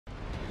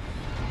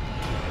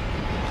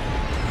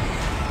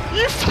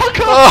You fuck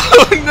up!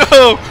 Oh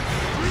no!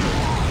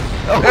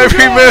 Oh,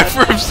 Every man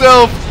for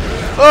himself!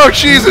 Oh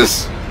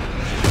Jesus!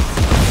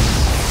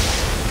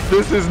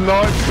 This is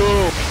not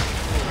cool.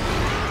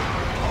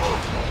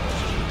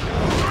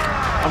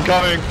 I'm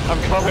coming.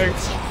 I'm coming.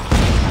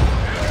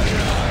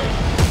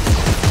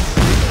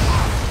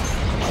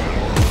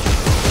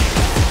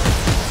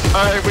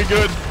 Alright, we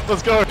good.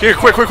 Let's go. Here,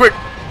 quick, quick, quick!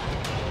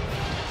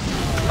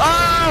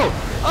 Oh!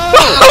 Oh!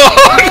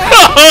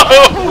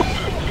 Oh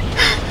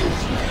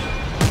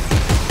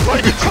Why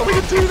did you tell me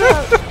to do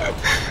that?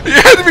 no!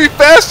 You had to be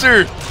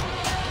faster!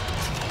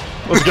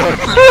 Let's go.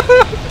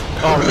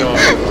 Oh no.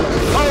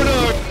 Oh no!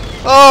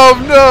 Oh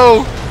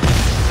no!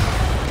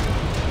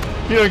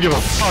 You don't give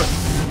a fuck.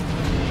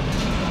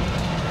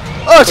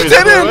 Oh, it's a Wait,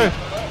 dead is it end! that way?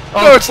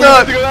 Oh, No, it's we have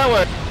not! to go that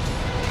way.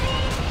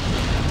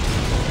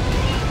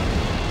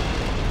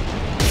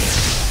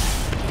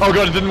 Oh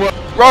god, it didn't work.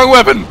 Wrong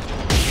weapon!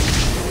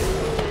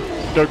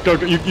 Go, go,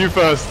 go. You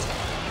first.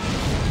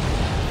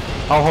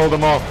 I'll hold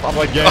them off. I'm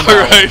like game.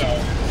 Alright.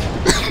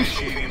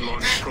 Initiating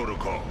launch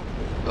protocol.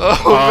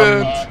 Oh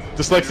man.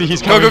 Dslyecxi,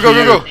 he's Go, coming go, go, for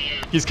you. go, go.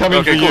 He's coming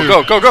Okay, for cool. you.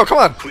 Go, go, go, come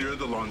on! Clear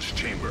the launch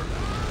chamber.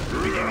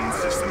 Beginning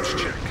systems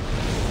check.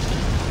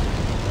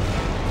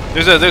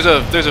 There's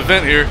a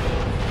vent here.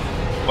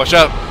 Watch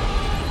out.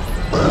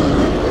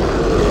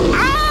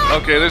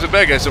 Okay, there's a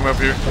bad guy somewhere up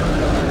here.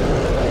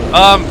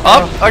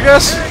 Up, I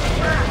guess?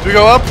 Do we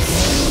go up?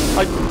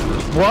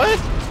 What?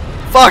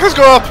 Fuck, let's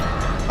go up!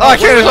 Oh, I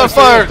can't, it's on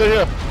fire! Stay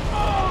here.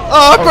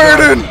 Oh, I'm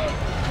burning!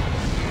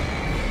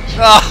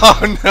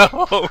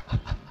 Oh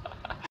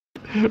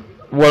no!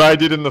 What I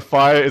did in the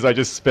fire is I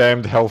just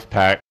spammed health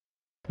pack.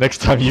 Next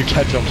time you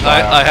catch on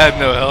fire. I had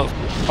no health.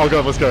 Oh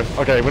god, let's go.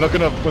 Okay, we're not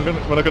gonna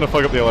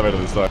fuck up the elevator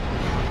this time.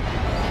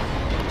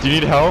 Do you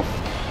need health?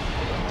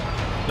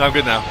 No, I'm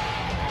good now.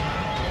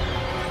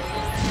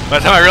 By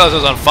the time I realized I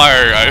was on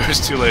fire, it was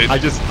too late. I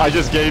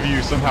just gave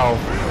you some health.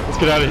 Let's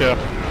get out of here.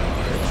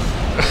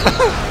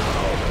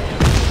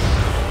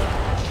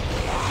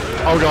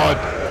 Oh god.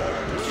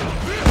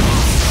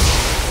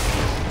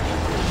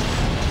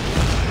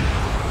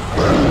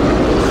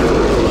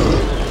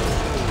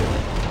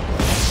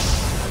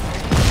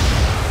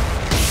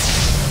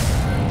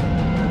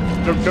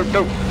 Go, go,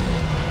 go.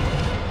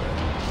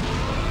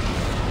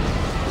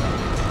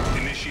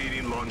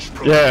 Initiating launch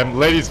protocol. Yeah,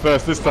 ladies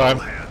first this time.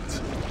 All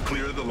hands.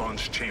 Clear the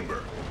launch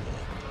chamber.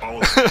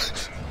 All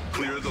hands.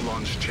 Clear the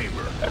launch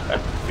chamber.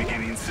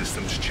 Beginning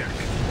systems check.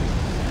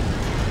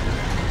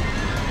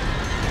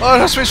 Oh,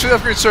 no space for the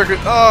upgrade circuit.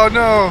 Oh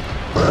no!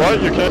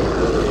 What? You can't?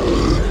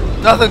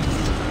 Nothing.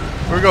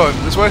 Where we going?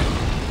 This way?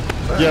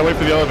 Yeah, wait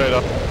for the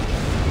elevator.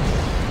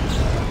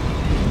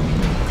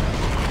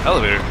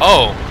 Elevator.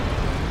 Oh!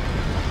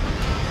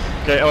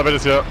 Okay,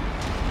 elevator's here.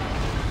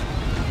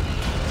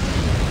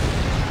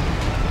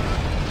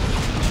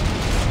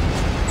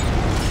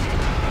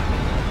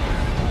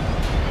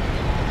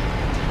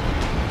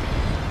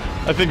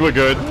 I think we're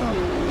good.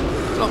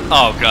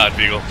 Oh god,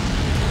 Beagle.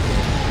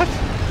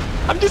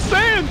 I'm just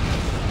saying.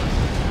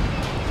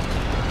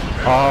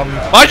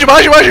 Behind you,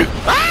 behind you, behind you!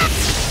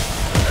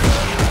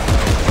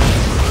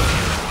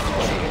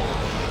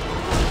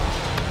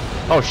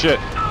 Oh shit.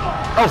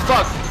 Oh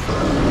fuck.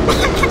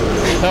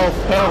 Help,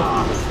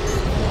 help.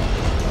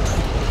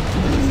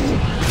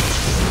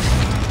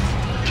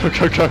 Go,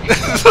 go, go. This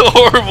is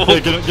horrible. Hey,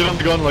 get on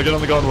the gondola, get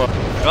on the gondola.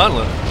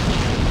 Gauntlet.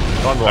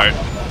 Gondola. Alright.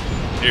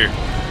 Here.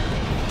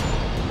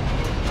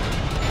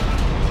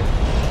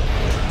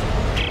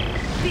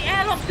 The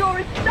airlock door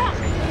is stuck!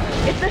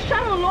 If the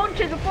shuttle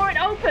launches before it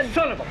opens!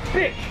 Son of a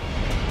bitch!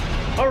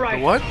 Alright.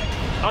 The what?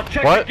 I'll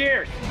check What? the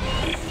gears.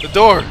 The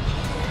door.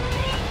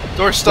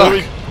 Door's stuck.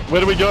 Where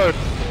do we go?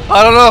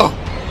 I don't know.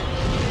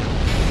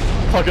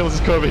 Fuck it, let's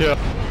just go over here.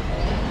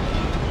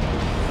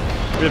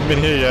 We haven't been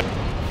here yet.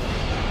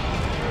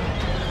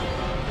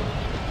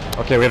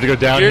 Okay, we have to go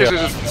down Here's here.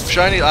 a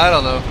shiny, I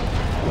don't know.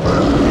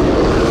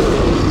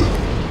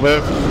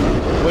 Live.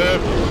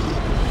 Live.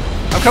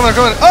 I'm coming, I'm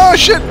coming. Oh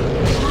shit!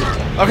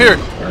 I'm here.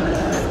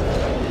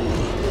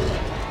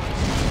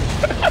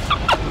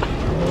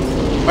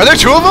 Are there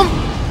two of them?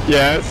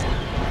 Yes.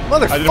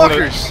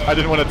 Motherfuckers. I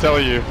didn't want to tell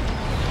you.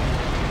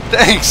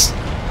 Thanks.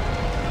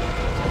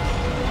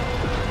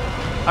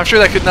 I'm sure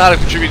that could not have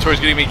contributed towards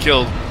getting me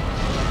killed.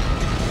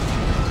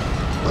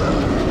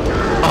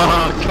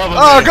 Cover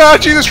Oh me.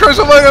 god, Jesus Christ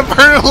almighty, I'm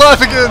burning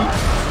alive again!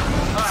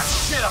 Ah,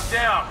 shit, I'm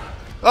down.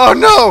 Oh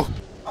no!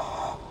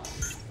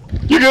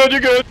 You're good, you're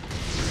good.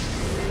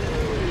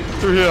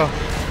 Through here.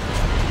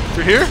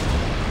 Through here?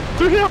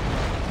 Through here.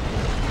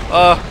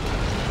 Oh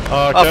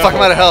fuck,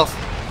 I'm out of health.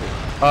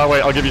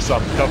 Wait, I'll give you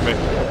some. Cover me.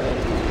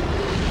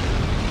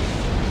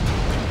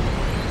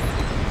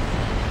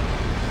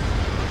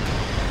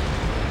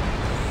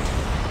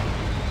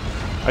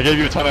 I gave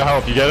you a ton of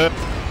health, you get it?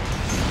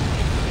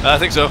 I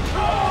think so.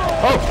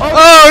 Oh,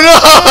 Oh no!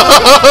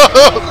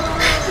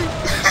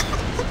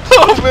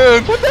 Oh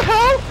man! What the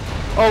hell?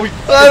 Oh,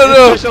 I don't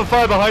know. There's on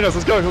fire behind us.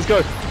 Let's go, let's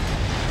go.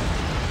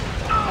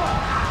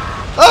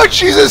 Oh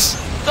Jesus!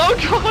 Oh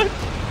god!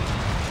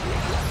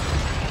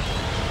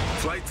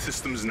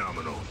 Systems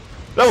nominal.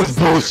 That was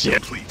bullshit.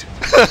 Complete.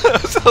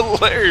 That's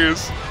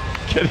hilarious.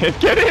 Get in,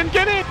 get in,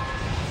 get in!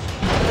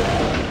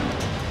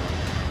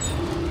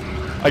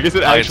 I guess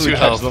it Alright, actually 2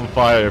 catches health. on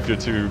fire if you're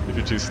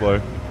too slow.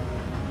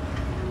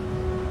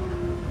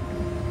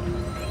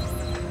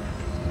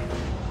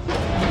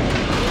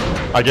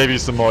 I gave you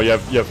some more. You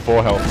have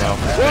 4 health now.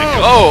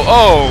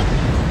 Oh,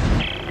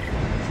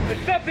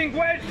 There's something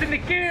wedged in the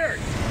gears.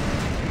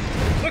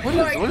 Looks What is-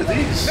 like what are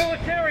these?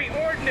 military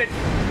ordnance.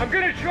 I'm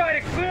gonna try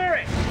to clear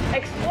it.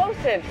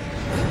 Explosives.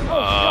 Oh,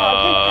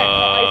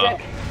 God,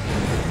 Isaac.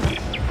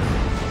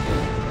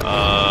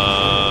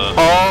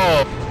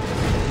 Oh!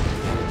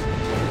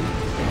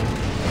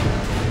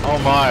 Oh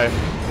my.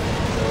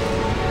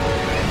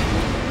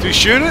 do you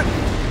shoot it?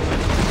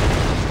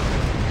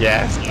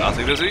 Yes. I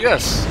think there's a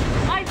yes.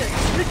 Isaac,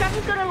 the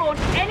shuttle's gonna launch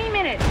any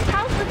minute.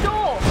 How's the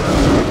door?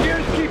 The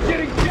gears keep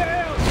getting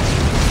jammed.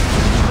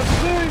 I'm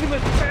clearing them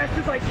as fast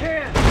as I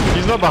can.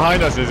 He's not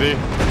behind us, is he?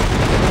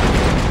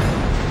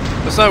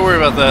 Let's not worry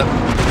about that.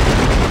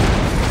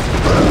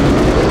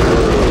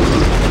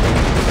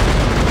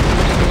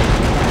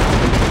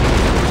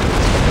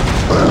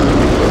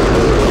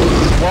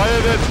 Why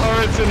are there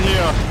turrets in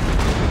here?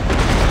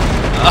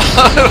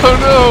 I don't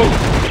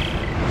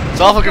know. It's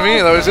awful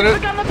convenient though, isn't We've it?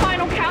 begun the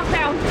final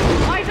countdown.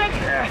 Isaac!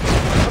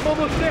 I'm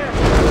almost there.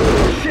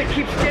 Shit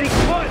keeps getting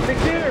caught in the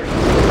gears.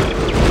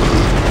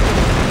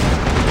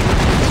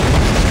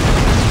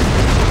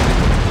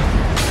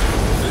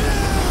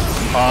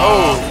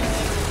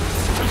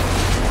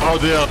 Oh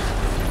dear.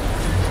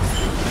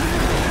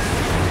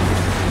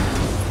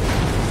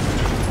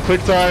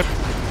 Quick time.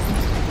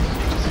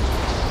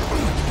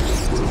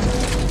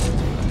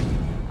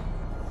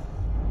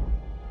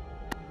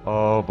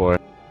 Oh boy.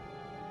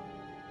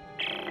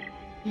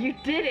 You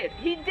did it!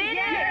 He did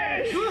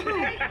it!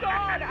 Thank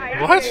God,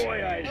 Isaac! What?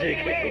 Boy,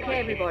 Isaac. Okay,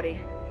 everybody.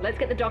 Let's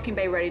get the docking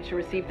bay ready to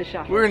receive the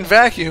shuttle. We're in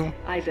vacuum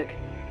Isaac,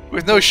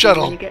 with no when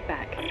shuttle. you get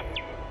back.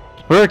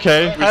 We're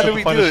okay. How just do have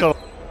we to find do a it?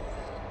 shuttle.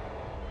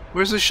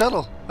 Where's the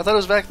shuttle? I thought it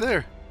was back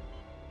there.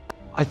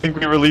 I think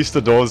we released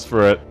the doors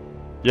for it.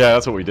 Yeah,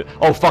 that's what we did.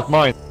 Oh fuck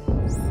mine.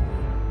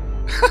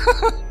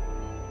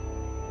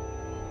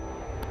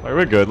 Alright,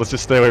 we're good. Let's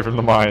just stay away from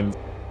the mines.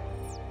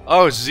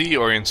 Oh, Z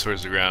orients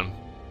towards the ground.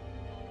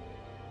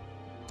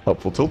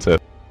 Helpful tooltip.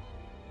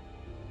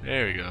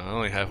 There we go.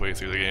 Only halfway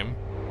through the game.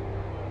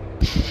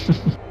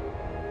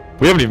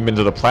 We haven't even been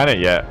to the planet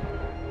yet.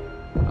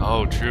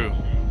 Oh, true.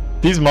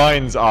 These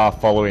mines are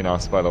following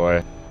us, by the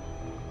way.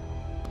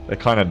 They're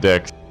kind of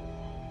dicks.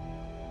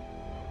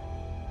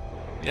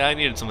 Yeah, I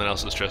needed something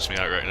else to stress me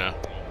out right now.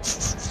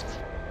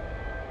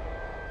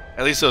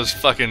 At least those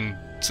fucking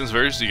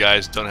Synchronized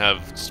guys don't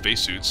have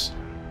spacesuits.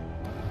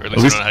 Or at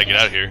least they don't know how to get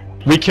out of here.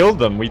 We killed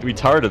them. We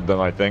turreted them,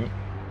 I think.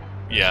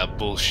 Yeah,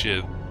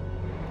 bullshit.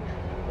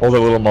 All the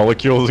little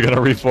molecules are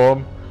gonna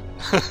reform.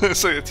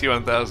 It's like a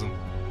T-1000.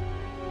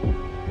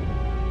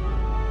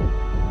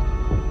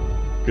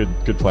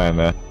 Good plan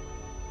there.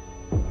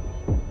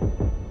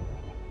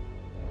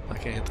 I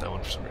can't hit that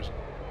one for some reason.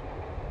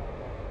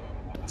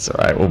 It's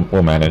alright,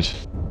 we'll manage.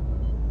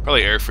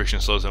 Probably air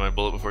friction slows down my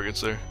bullet before it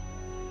gets there.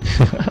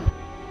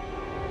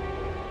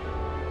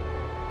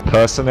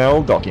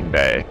 Personnel docking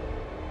bay.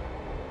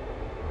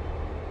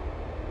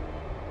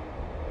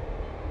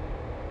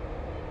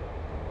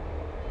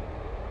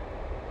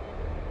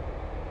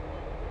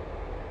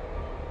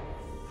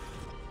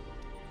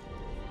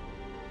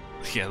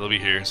 Yeah, they'll be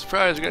here.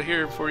 Surprise, I got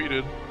here before you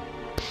did.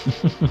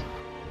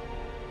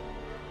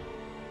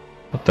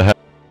 What the heck?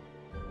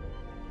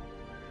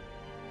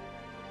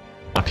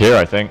 Up here,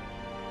 I think.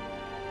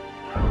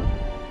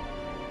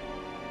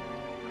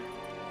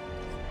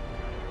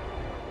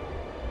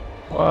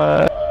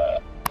 What?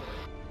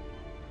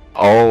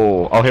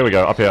 Oh, here we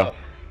go. Up here.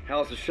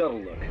 How's the shuttle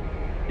look?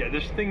 Yeah,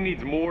 this thing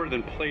needs more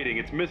than plating.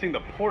 It's missing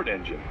the port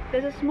engine.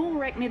 There's a small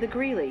wreck near the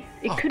Greeley.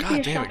 It Oh, could be god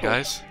a damn shuttle. it,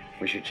 guys.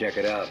 We should check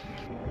it out.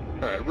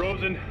 Alright,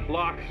 Rosen,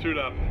 lock, suit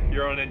up.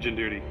 You're on engine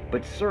duty.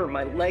 But sir,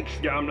 my legs...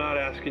 Yeah, I'm not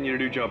asking you to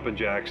do jumping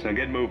jacks. Now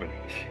get moving.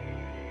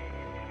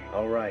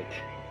 All right.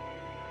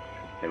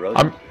 Hey,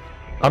 Rosen.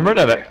 I'm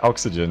running out of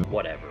oxygen.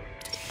 Whatever.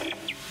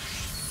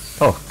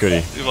 Oh,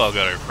 goody. We've all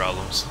got our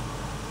problems.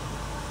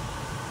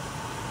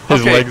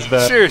 His Okay, legs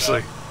there.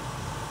 seriously.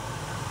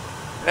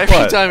 Every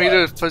What? time you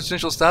do a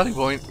potential stopping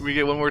point, we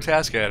get one more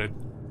task added.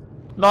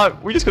 No,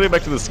 we just gotta get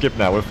back to the skip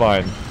now. We're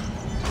fine.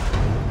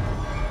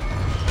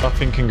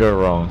 Nothing can go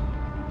wrong.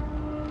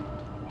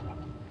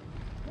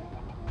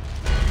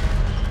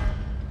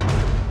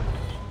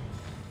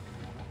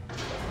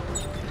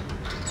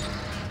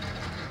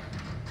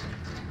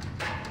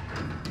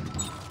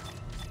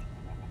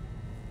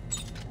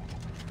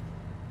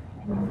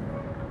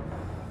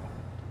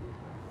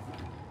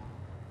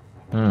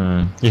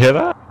 You hear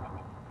that?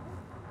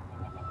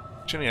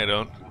 Jenny, I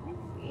don't.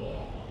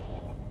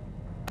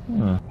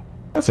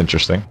 That's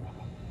interesting.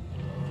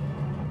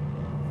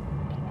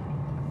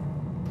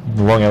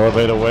 Long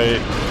elevator wait.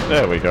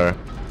 There we go.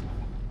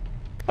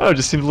 Oh, it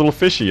just seems a little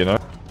fishy, you know?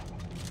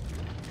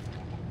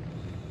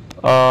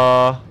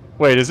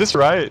 Wait, is this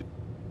right?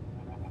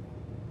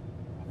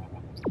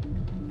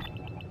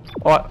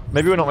 What?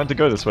 Maybe we're not meant to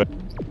go this way.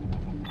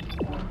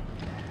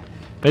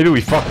 Maybe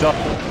we fucked up.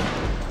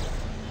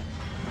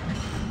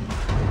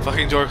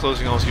 Fucking door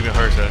closing almost gave me a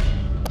heart attack.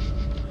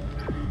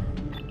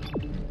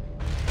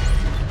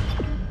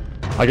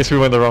 I guess we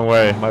went the wrong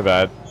way. My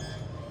bad.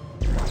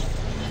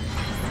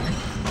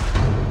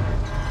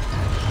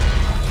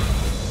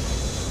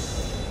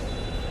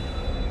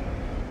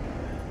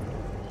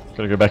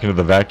 Gotta go back into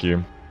the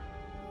vacuum.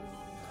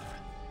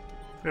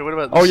 Wait, what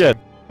about this? Oh yeah.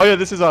 Oh yeah,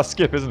 this is our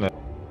skip, isn't it?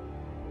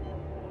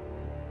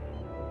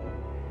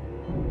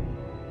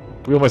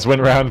 We almost went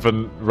around for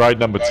ride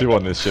number 2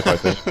 on this ship, I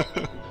think. This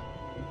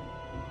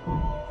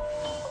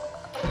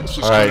looks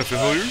Alright. kind of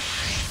familiar.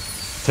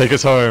 Take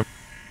us home.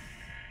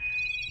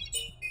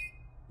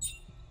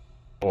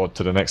 Or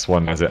to the next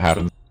one as it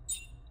happens.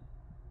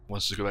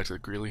 Wants to go back to the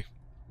Greeley.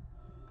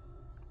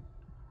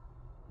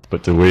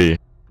 But do we?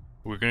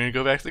 We're gonna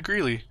go back to the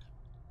Greeley,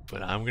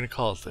 but I'm gonna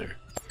call it there.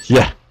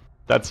 Yeah,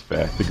 that's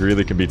fair. The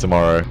Greeley can be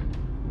tomorrow.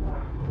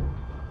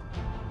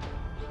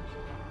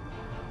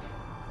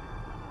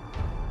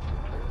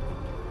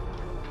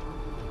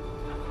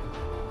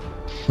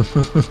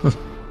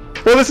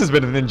 Well, this has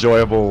been an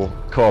enjoyable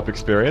co-op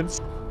experience.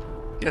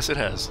 Yes, it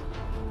has.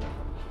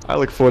 I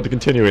look forward to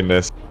continuing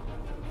this.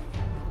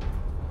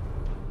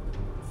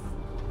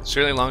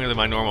 Certainly longer than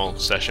my normal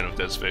session of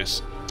Dead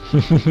Space.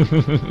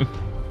 Gotta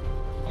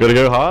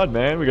go hard,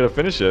 man. We gotta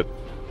finish it.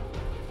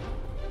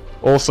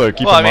 Also,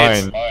 keep Well, in I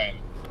mean, mind,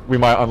 we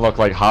might unlock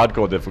like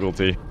hardcore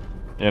difficulty.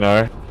 You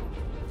know,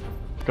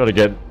 gotta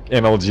get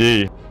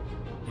MLG.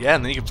 Yeah,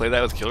 and then you can play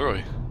that with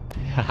Kilroy.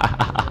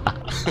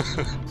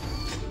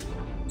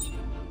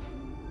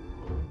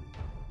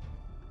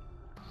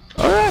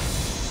 Alright.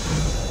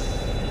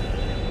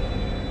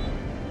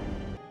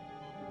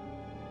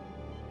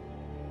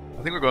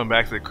 I think we're going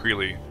back to the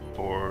Greeley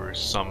for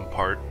some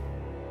part.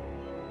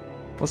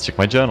 Let's check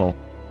my journal.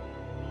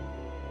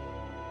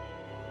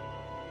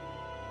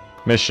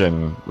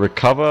 Mission: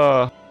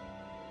 recover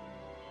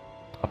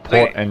a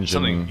port engine.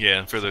 Something,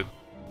 yeah, for the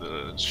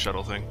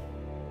shuttle thing.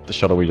 The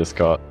shuttle we just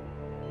got.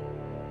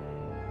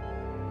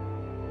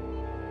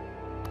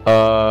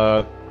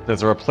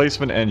 There's a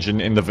replacement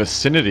engine in the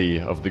vicinity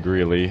of the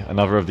Greeley,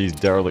 another of these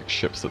derelict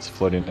ships that's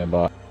floating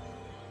nearby.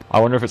 I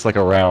wonder if it's like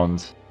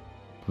around,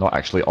 not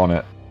actually on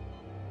it.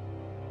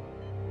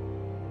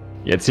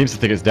 Yeah, it seems to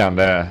think it's down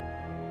there.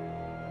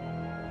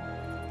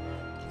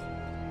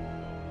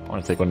 I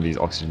want to take one of these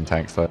oxygen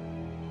tanks though.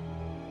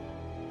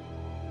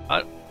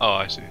 Oh,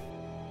 I see.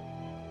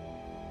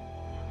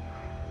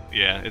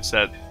 Yeah, it's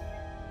that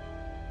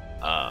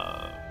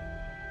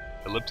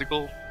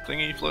elliptical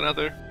thingy floating out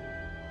there.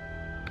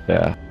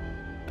 Yeah.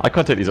 I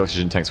can't take these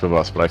oxygen tanks with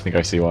us, but I think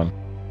I see one.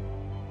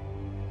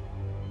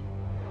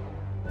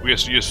 You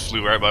just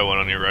flew right by one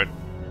on your right.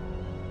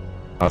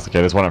 That's okay,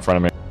 there's one in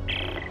front of me.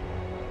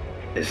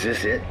 Is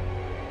this it?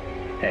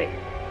 Hey,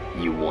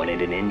 you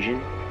wanted an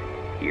engine?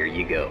 Here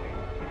you go.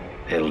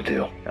 It'll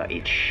do.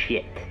 It's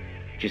shit.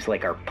 Just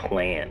like our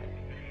plan.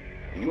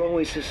 You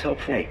always this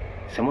helpful. Hey,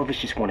 some of us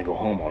just want to go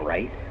home,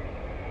 alright?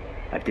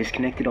 I've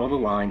disconnected all the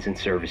lines and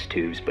service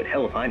tubes, but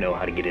hell if I know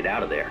how to get it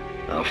out of there.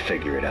 I'll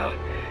figure it out.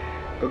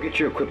 Go get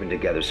your equipment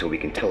together so we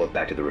can tow it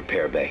back to the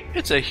repair bay.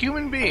 It's a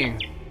human being,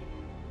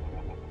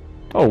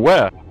 Oh,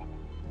 where?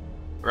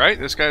 right?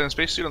 This guy in the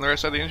spacesuit on the right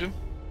side of the engine.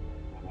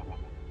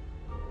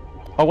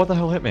 Oh, what the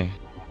hell hit me?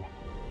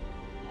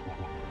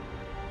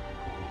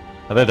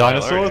 Are there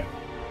dinosaurs?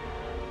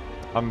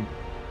 I don't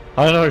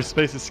know,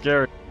 space is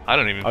scary. I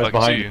don't even I was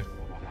fucking see behind you.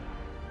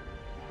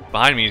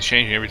 Behind me is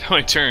changing every time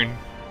I turn.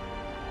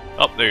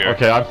 Oh, there you are.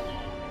 Okay,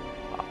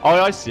 oh,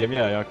 I see him,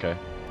 yeah, okay.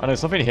 I know,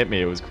 something hit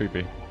me, it was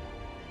creepy.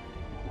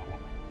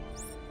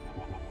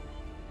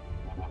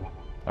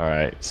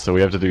 Alright, so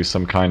we have to do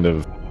some kind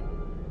of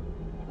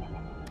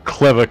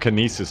clever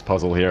kinesis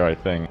puzzle here, I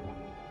think.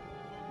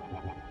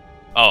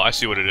 Oh, I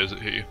see what it is that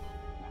hit you.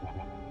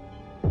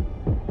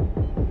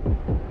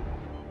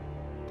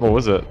 What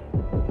was it?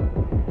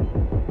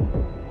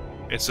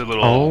 It's the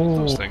little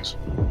those Oh. things.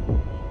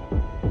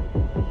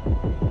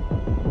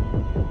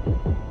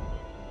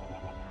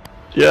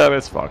 Yeah,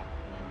 that's fucked.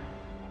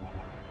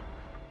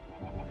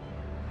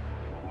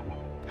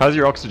 How's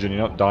your oxygen?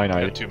 You're not dying, are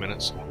Yeah, you? 2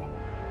 minutes.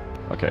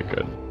 Okay,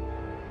 good.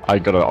 I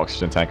got an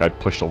oxygen tank. I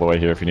pushed all the way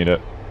here if you need it.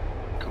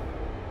 Cool.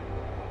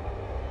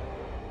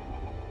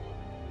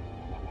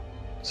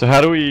 So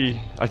how do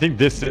we... I think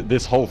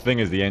this whole thing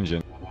is the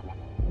engine.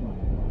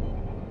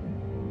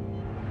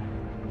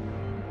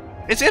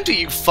 It's empty,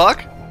 you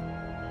fuck!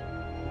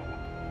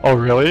 Oh,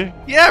 really?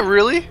 Yeah,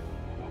 really?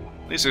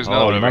 At least there's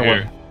another one you over might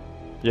here. want-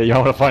 Yeah, you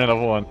want to find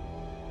another one.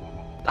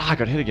 Ah, I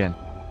got hit again.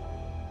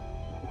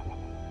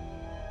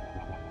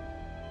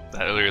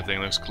 That earlier thing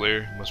looks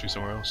clear. Must be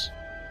somewhere else.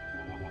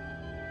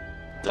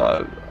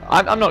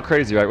 I'm not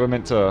crazy, right? We're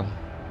meant to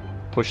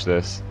push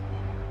this.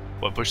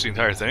 What, push the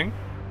entire thing?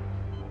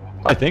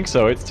 I think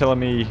so. It's telling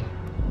me,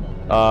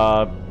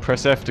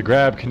 press F to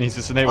grab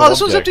kinesis enable Oh,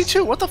 this one's empty objects.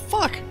 too! What the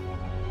fuck?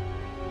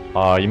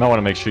 You might want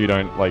to make sure you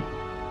don't, like,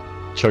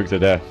 choke to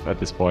death at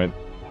this point.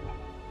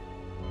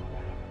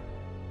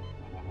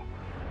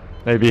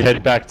 Maybe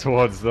head back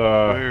towards the.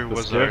 Where the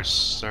was skip. our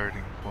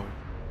starting point?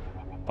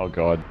 Oh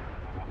god.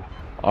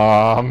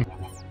 Oh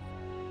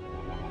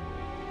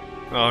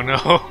no.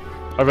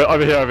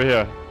 Over here, over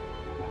here.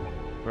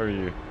 Where are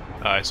you?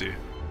 Oh, I see.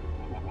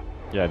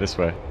 Yeah, this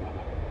way.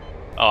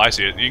 Oh, I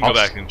see it. You can go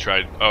back and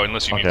try. Oh,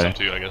 unless you need Okay. some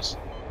too, I guess.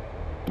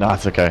 No,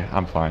 it's okay.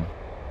 I'm fine.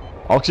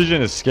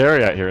 Oxygen is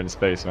scary out here in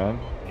space, man.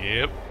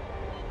 Yep.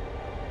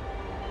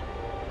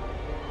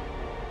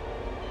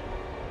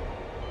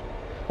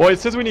 Well, it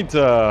says we need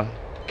to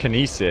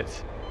kinesis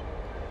it.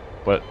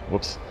 But,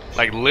 whoops.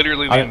 Like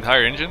literally the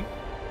entire engine?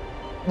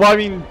 Well, I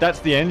mean, that's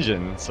the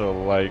engine, so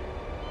like...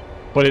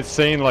 But it's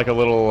saying like a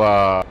little,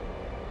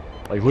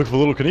 like look for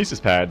little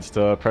kinesis pads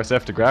to press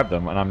F to grab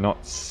them, and I'm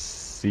not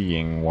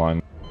seeing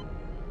one.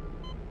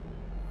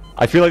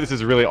 I feel like this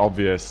is really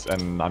obvious,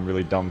 and I'm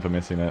really dumb for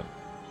missing it.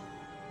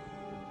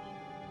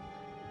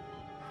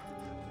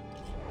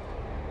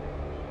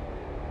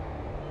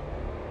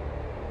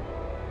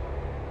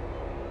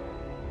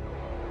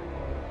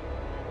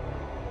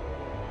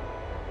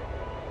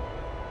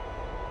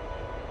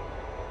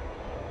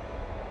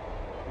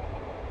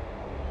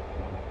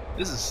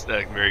 This is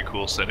a very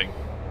cool setting.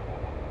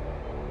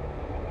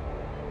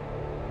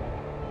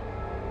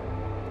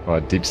 Oh,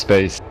 deep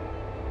space.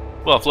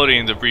 Well, floating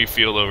in debris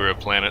field over a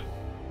planet.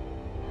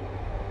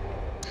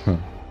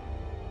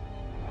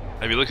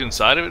 Have you looked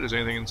inside of it? Is there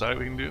anything inside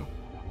we can do?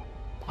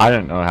 I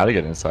don't know how to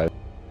get inside.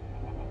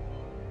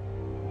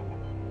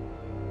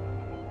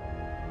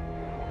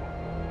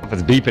 If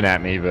it's beeping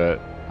at me, but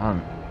I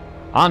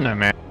don't know,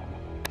 man.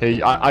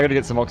 Hey, I gotta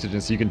get some oxygen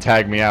so you can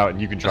tag me out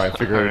and you can try and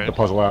figure Alright. the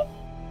puzzle out.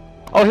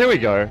 Oh, here we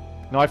go.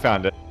 No, I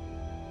found it.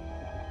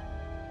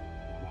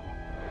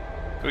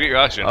 Go get your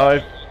oxygen.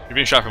 You're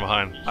being shot from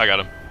behind. I got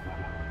him.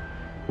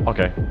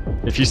 Okay.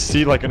 If you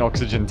see like an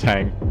oxygen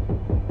tank,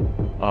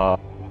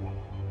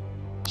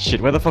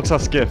 shit, where the fuck's our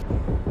skiff?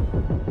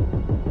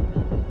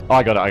 Oh,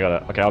 I got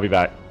it. Okay, I'll be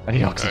back. I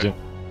need oxygen.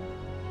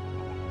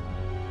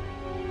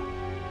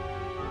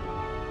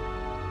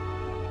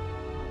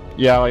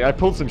 Yeah, like I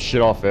pulled some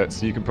shit off it,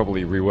 so you can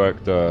probably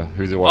rework the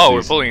who's it what. Oh,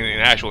 we're pulling an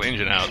actual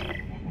engine out.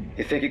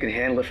 You think you can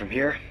handle it from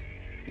here?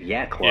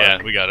 Yeah, Clark.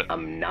 Yeah, we got it.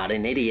 I'm not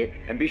an idiot.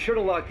 And be sure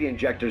to lock the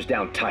injectors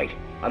down tight.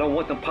 I don't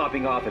want them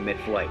popping off in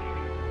mid-flight.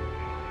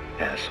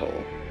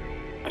 Asshole.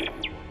 There's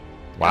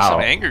Wow.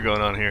 some anger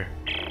going on here.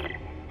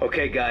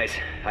 Okay, guys,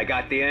 I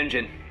got the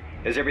engine.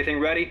 Is everything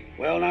ready?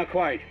 Well, not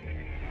quite.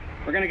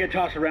 We're gonna get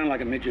tossed around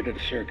like a midget at a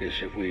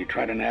circus if we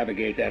try to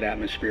navigate that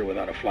atmosphere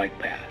without a flight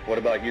path. What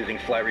about using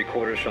flight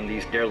recorders from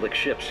these derelict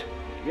ships?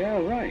 Yeah,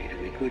 right.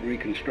 We could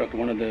reconstruct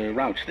one of the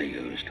routes they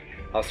used.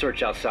 I'll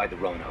search outside the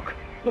Roanoke.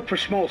 Look for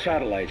small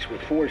satellites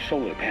with 4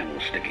 solar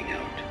panels sticking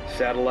out.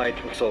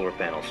 Satellites with solar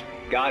panels.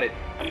 Got it.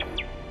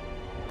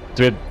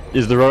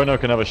 Is the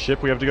Roanoke another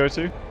ship we have to go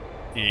to?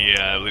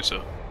 Yeah, I believe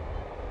so.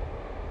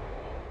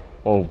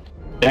 Oh,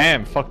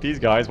 damn, fuck these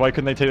guys. Why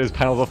couldn't they take those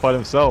panels off by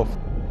themselves?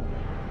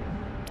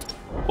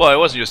 Well, it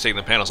wasn't just taking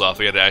the panels off.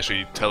 We had to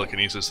actually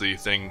telekinesis the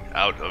thing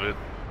out of it.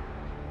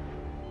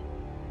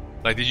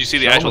 Like, did you see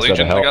the Shit, actual almost had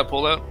to engine that help. got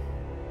pulled out?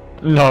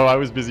 No, I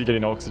was busy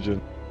getting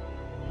oxygen.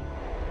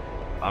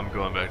 I'm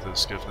going back to the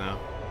skiff now.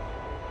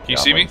 Can you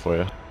Yeah, see I'm me? waiting for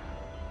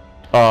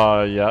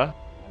you. Yeah.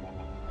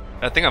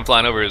 That thing I'm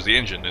flying over is the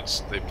engine.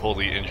 They pull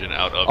the engine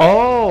out of it.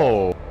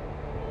 Oh!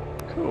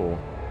 Cool.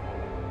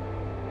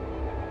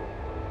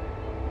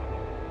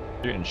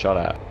 You're getting shot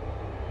at.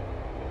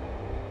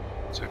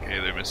 It's okay,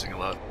 they're missing a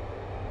lot.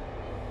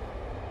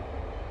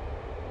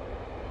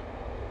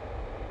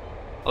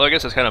 Although I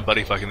guess it's kind of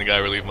buddy fucking the guy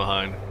we're leaving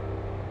behind.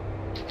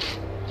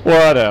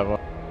 Whatever.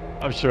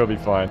 I'm sure it'll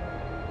be fine.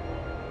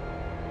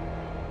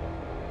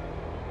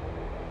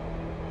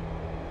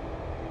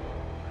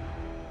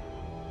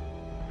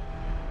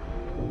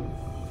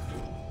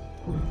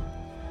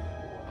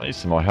 I need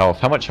some more health.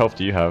 How much health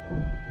do you have?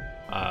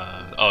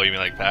 Oh, you mean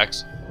like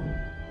packs?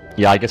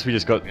 Yeah, I guess we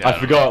just got... Yeah, I I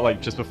don't forgot,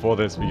 like, just before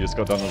this, we just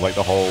got done with, like,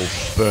 the whole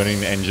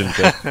burning engine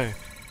thing.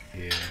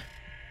 Yeah.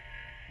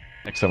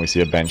 Next time we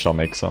see a bench, I'll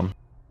make some.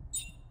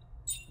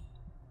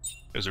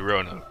 There's a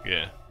Roanoke,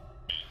 yeah.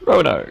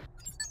 Roanoke!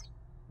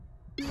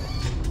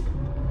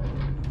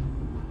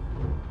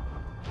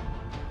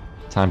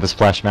 Time for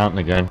Splash Mountain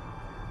again.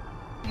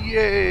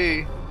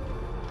 Yay!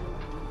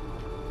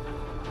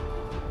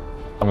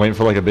 I'm waiting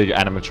for, like, a big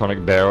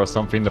animatronic bear or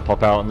something to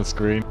pop out on the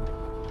screen.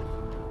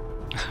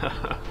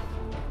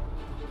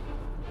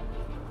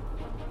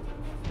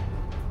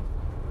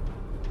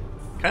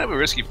 Kind of a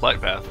risky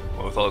flight path,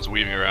 with all this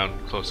weaving around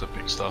close-up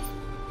big stuff.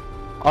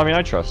 I mean,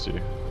 I trust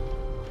you.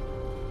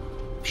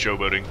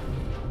 Showboating.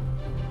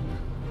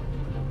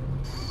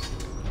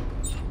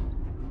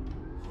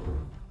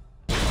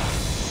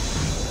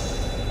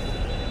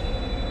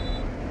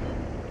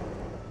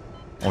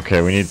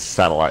 Okay, we need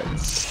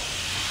satellites.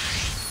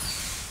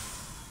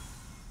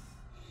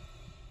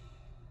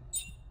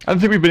 I don't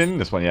think we've been in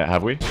this one yet,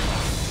 have we?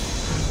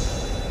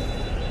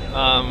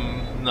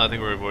 No, I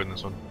think we're avoiding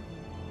this one.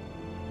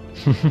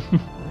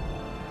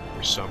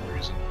 For some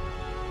reason.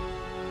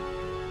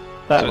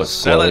 That So was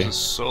satellites silly. with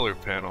solar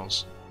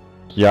panels.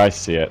 Yeah, I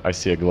see it. I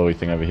see a glowy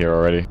thing over here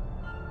already.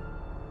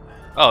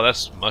 Oh,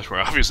 that's much more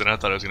obvious than I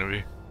thought it was gonna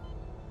be.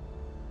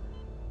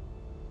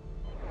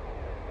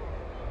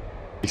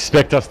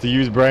 Expect us to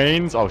use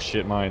brains? Oh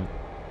shit, mine.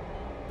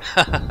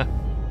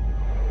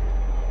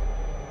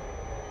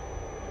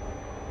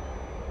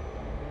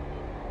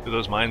 Do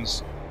those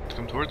mines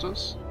come towards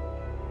us?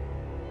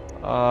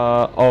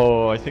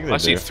 Oh, I think they I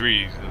do. see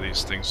 3 of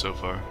these things so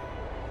far.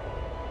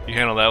 You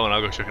handle that one,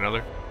 I'll go check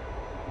another.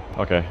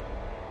 Okay.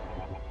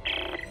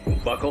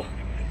 Buckle,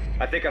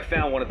 I think I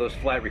found one of those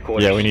flight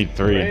recorders. Yeah, we need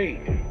 3.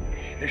 Great.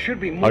 There should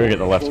be more I'll go get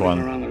the left floating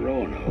one. around the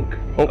Roanoke.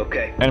 Oh,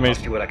 Okay, enemies.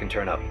 I'll see what I can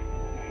turn up.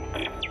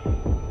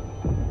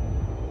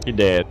 He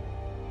dead.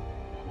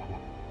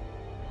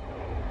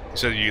 You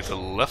said you get the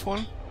left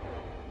one?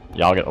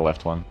 Yeah, I'll get the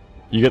left one.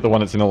 You get the one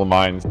that's in all the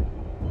mines.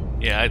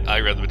 Yeah, I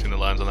read between the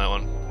lines on that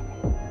one.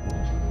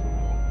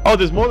 Oh,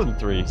 there's more than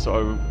 3,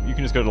 so you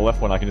can just go to the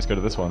left one, I can just go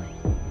to this one.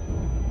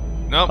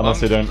 Nope,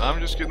 Unless they don't. I'm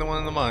just getting the one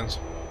in the mines.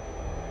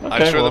 I Okay,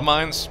 destroy well, the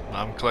mines,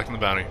 I'm collecting the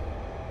bounty.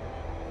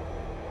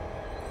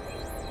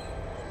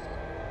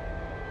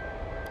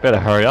 better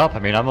hurry up, I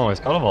mean, I've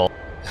almost got them all.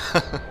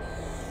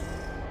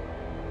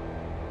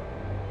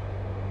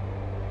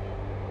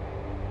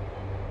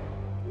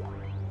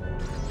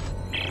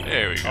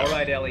 There we go. All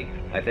right, Ellie.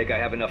 I think I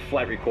have enough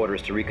flight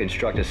recorders to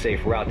reconstruct a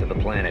safe route to the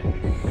planet.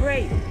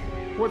 Great.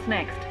 What's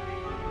next?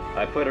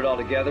 I put it all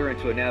together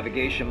into a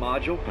navigation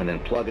module and then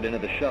plug it into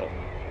the shuttle.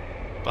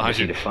 I Behind just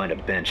need you. to find a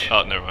bench.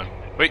 Oh, never mind.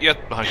 Wait, yeah,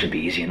 behind Should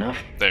you. be easy enough.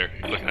 There,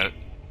 you're looking at it.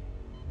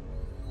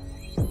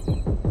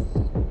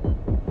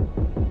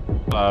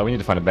 We need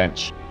to find a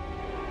bench.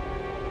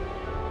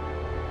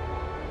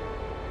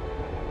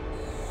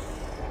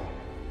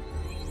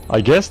 I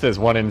guess there's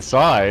one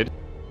inside.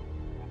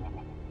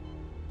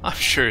 I'm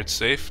sure it's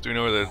safe. Do we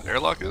know where the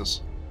airlock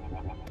is?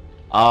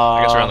 I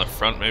I guess around the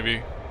front, maybe,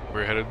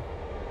 where we're headed.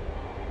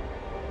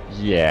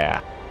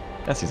 Yeah.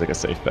 That seems like a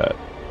safe bet.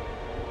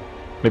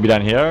 Maybe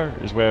down here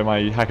is where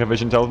my hacker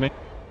vision tells me.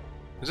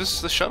 Is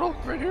this the shuttle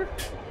right here?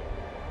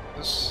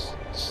 This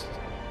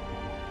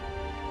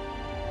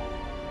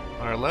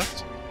on our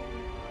left?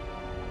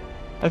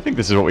 I think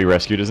this is what we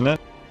rescued, isn't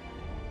it?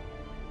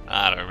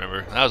 I don't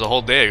remember. That was a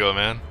whole day ago,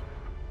 man.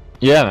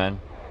 Yeah, man.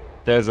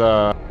 There's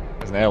an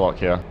airlock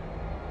here.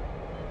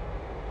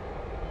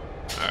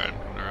 Alright,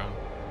 coming around.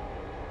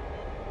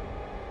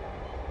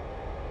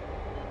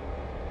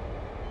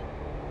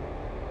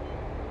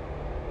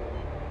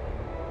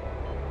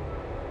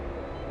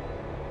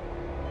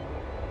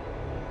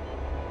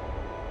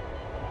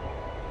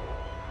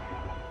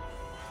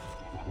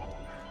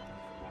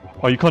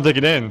 Oh, you can't take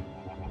it in.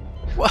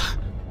 What?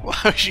 Why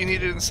would you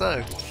need it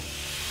inside?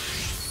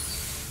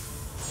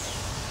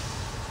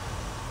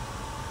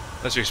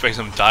 Unless you expect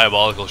some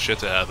diabolical shit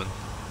to happen.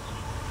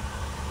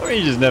 I mean,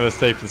 you just never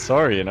safe than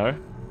sorry, you know?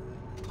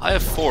 I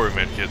have 4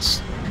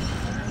 medkits.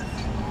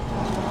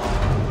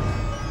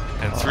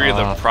 And 3 of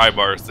the pry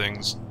bar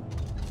things.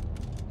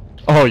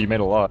 Oh, you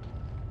made a lot.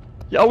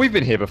 Yeah, we've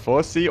been here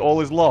before. See,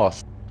 all is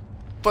lost.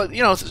 But,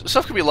 you know,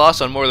 stuff can be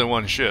lost on more than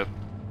one ship.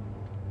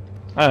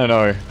 I don't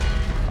know.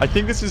 I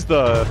think this is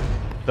the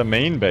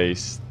main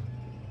base.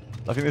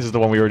 I think this is the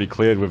one we already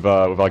cleared with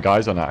our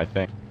guys on it, I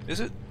think. Is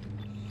it?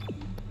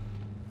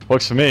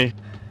 Works for me.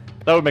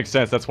 That would make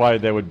sense. That's why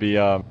there would be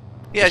Yeah,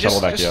 shuttle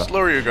back just here.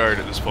 lower your guard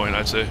at this point,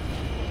 I'd say.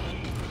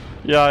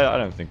 Yeah, I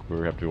don't think we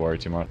have to worry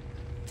too much.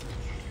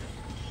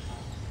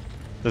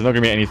 There's not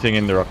going to be anything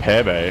in the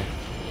repair bay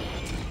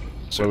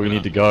where we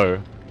need to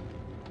go.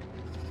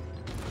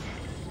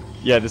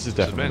 Yeah, this is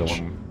definitely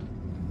the one.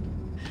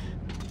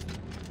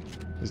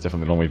 This is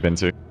definitely the one we've been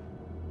to.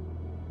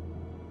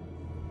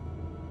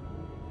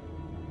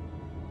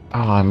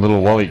 Ah, and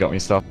little Wally got me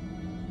stuff.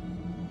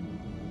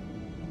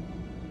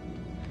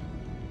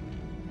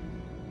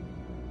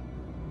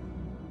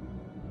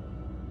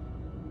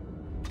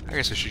 I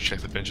guess I should check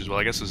the bench as well.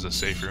 I guess this is a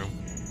safe room.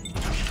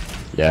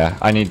 Yeah,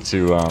 I need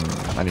to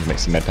make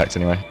some med packs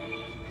anyway.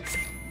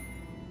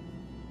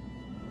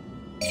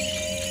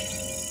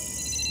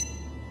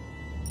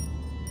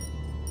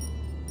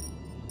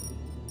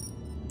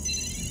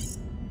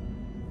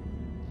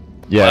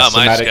 Yeah, wow, my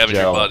somatic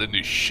scavenger gel. bot didn't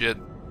do shit.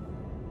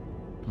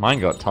 Mine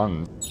got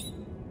tons,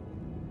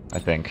 I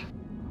think.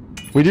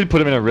 We did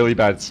put him in a really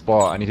bad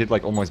spot, and he did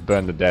like almost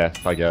burn to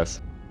death, I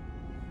guess.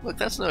 Look,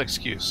 that's no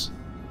excuse.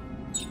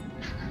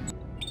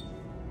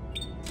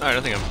 Alright,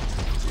 I think I'm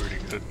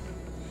pretty good.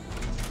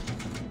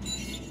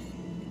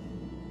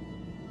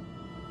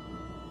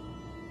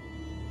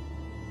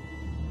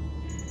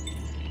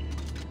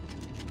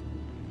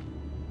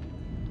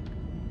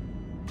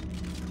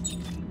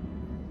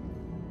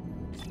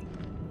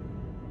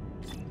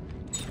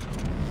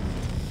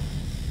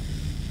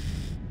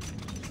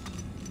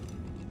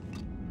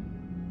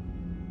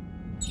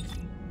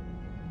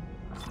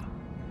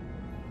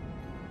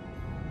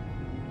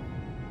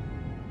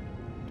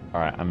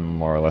 Alright, I'm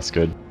more or less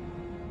good.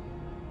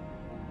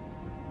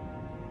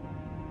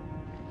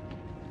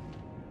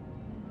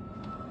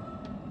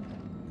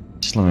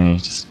 Let me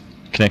just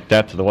connect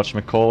that to the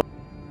whatchamacallit.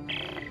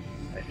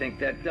 I think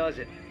that does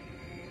it.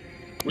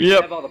 We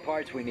Yep. have all the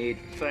parts we need.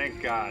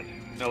 Thank God.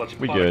 Now let's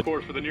We plot a good.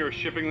 course for the nearest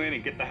shipping lane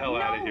and get the hell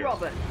out of No, here.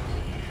 Robert.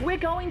 We're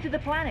going to the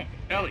planet.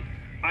 Ellie,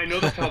 I know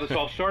that's how this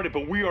all started,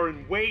 but we are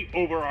in way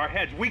over our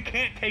heads. We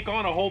can't take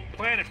on a whole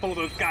planet full of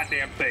those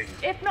goddamn things.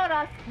 If not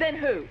us, then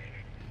who?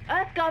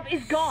 EarthGov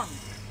is gone.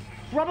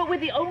 Robert, we're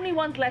the only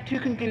ones left who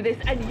can do this,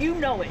 and you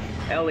know it.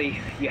 Ellie,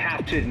 you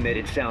have to admit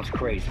it sounds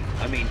crazy.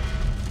 I mean,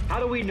 how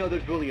do we know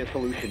there's really a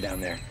solution down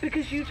there?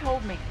 Because you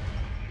told me.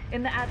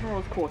 In the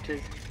Admiral's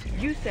quarters,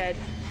 you said,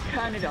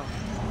 turn it off.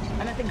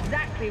 And that's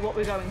exactly what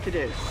we're going to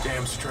do.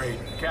 Damn straight.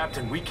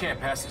 Captain, we can't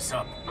pass this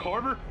up.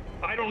 Carter,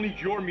 I don't need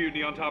your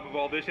mutiny on top of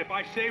all this. If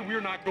I say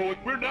we're not going,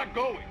 we're not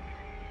going.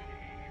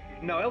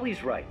 No,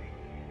 Ellie's right.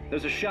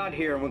 There's a shot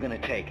here and we're gonna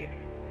take it.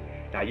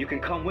 Now you can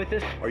come with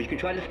us, or you can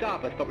try to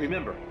stop us, but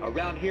remember,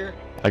 around here...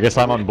 I guess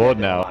I'm on board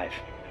now. alive.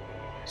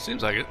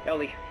 Seems like it.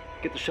 Ellie,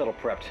 get the shuttle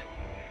prepped.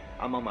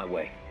 I'm on my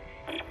way.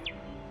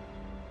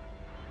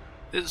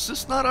 Is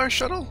this not our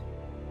shuttle?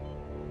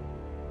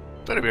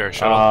 Better be our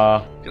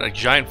shuttle. Got a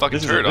giant fucking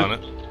this is turret a- on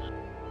it.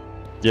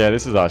 Yeah,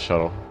 this is our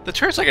shuttle. The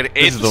turret's like an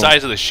eighth is the the-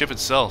 size of the ship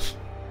itself.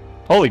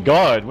 Holy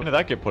God, when did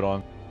that get put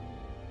on?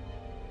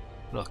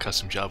 Little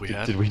custom job we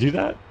had. Did we do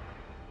that?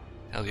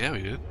 Hell yeah,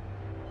 we did.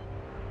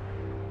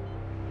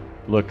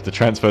 Look, the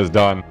transfer's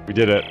done. We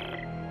did it.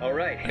 All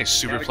right. Nice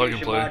super plug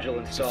and play. Module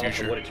It's the installed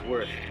future. for what it's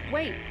worth.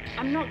 Wait,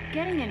 I'm not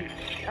getting any.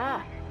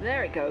 Ah,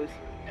 there it goes.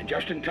 And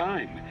just in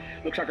time.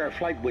 Looks like our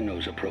flight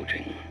window's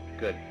approaching.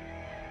 Good.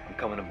 I'm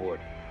coming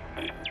aboard.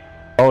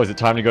 Oh, is it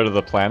time to go to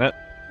the planet?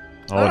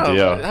 Oh I don't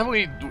know, dear. haven't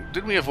we?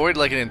 Didn't we avoid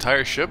like an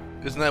entire ship?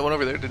 Isn't that one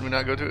over there? Did we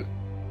not go to it?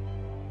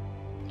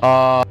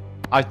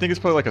 I think it's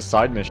probably like a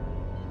side mission.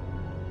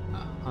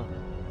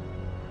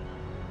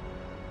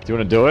 Do you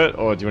want to do it,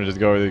 or do you want to just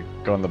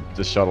go on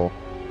the shuttle?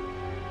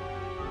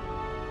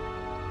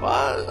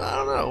 Well, I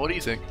don't know. What do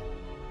you think?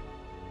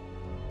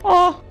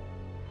 Oh,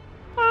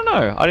 I don't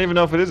know. I don't even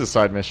know if it is a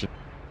side mission.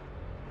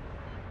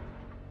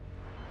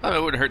 I mean,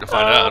 it wouldn't hurt to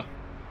find out.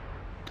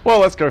 Well,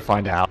 let's go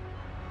find out.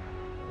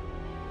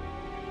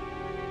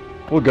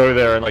 We'll go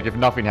there, and like, if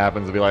nothing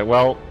happens, we'll be like,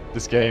 well,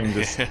 this game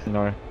just, you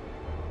know,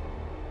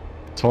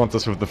 taunts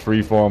us with the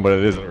freeform, but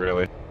it isn't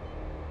really.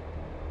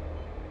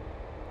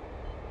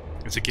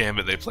 It's a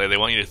gambit they play. They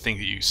want you to think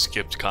that you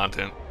skipped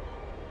content.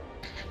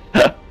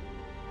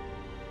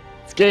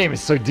 This game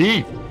is so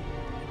deep.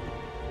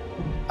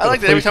 I like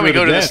that play every time we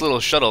through it go to this again. little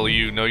shuttle,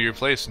 you know your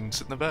place and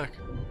sit in the back.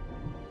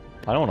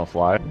 I don't want to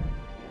fly.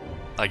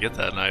 I get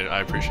that, and I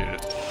appreciate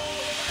it.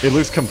 It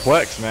looks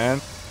complex,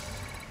 man.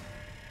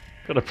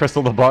 Gotta press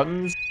all the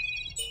buttons.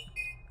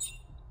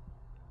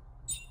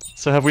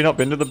 So have we not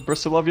been to the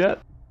Brusilov yet?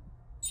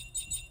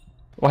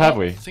 Or have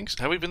we? I think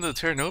so. Have we been to the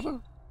Terra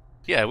Nova?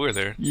 Yeah, we're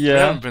there. Yeah. We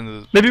haven't been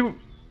to the...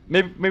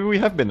 Maybe we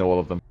have been to all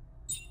of them.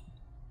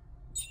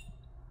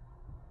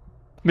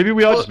 Maybe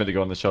we are just meant to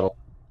go on the shuttle.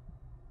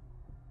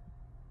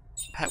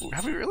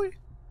 Have we really?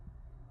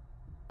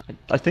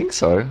 I think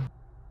so. I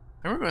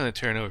remember going to the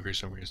Terra Nova for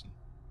some reason.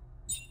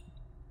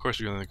 Of course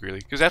we're going to the Greeley.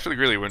 Because after the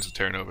Greeley, we went to the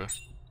Terra Nova.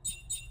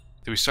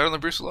 Did we start on the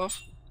Brusilov?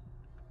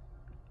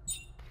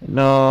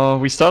 No,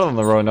 we started on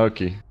the Roanoke.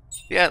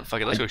 Yeah,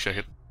 fuck it. Let's go check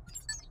it.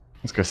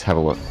 Let's go have a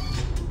look.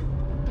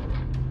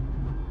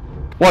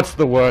 What's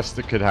the worst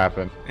that could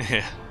happen?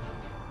 Yeah.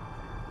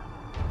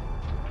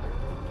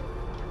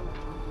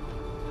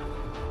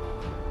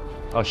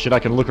 Oh shit, I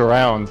can look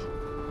around.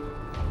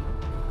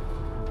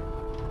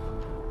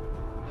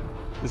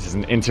 This is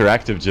an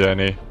interactive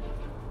journey.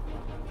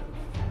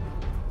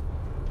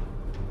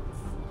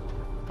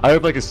 I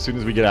hope like as soon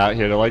as we get out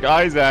here, they're like,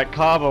 Isaac,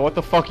 Carver, what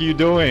the fuck are you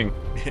doing?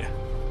 Yeah.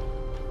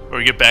 Or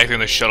we get back there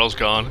and the shuttle's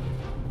gone.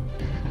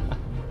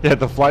 Yeah,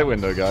 the flight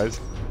window, guys.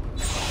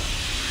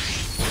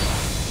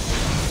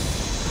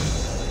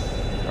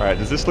 Alright,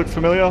 does this look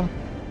familiar?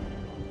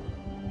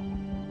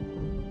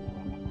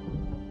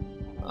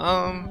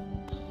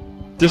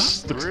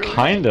 This looks really?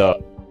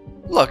 kinda.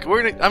 Look,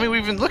 I mean,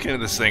 we've been looking at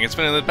this thing. It's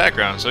been in the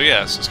background, so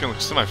yes, it's gonna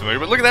look semi-familiar.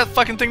 But look at that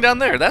fucking thing down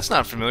there. That's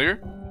not familiar.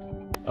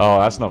 Oh,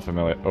 that's not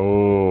familiar.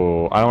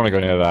 Oh, I don't want to go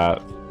near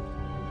that.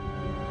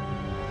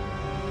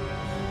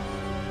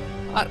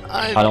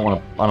 I don't want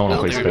to. I don't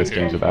want to play space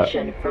games with that.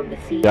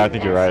 Yeah, I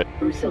think you're right.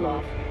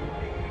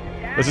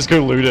 Let's just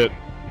go loot it.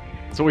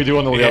 That's what we do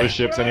on all the other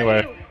ships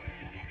anyway.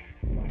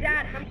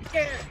 Dad, I'm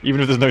scared. Even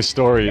if there's no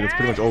story, that's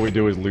pretty much all we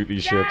do is loot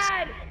these ships.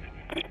 Dad!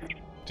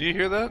 Do you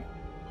hear that?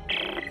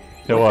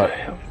 Hear what?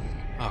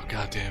 Oh,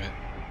 god damn it.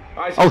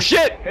 Isaac, Oh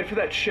shit! head for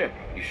that ship.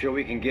 You sure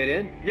we can get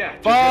in? Yeah,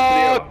 just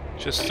head Fuck! for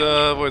Just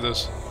avoid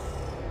those.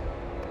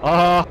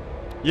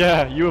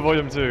 Yeah, you avoid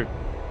them too.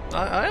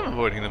 I am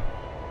avoiding them.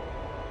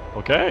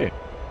 Okay.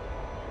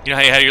 You know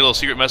how you had your little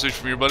secret message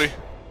from your buddy?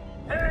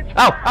 Ow!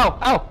 Ow!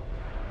 Ow!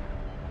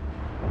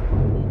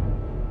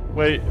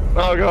 Wait.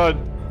 Oh god.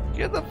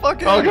 Get the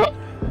fuck Oh out! god.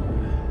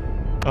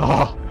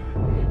 Oh.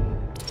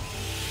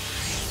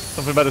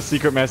 Something about a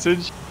secret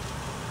message?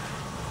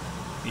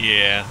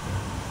 Yeah.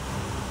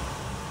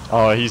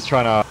 Oh, he's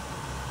trying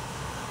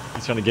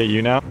to get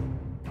you now?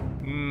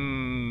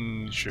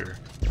 Sure.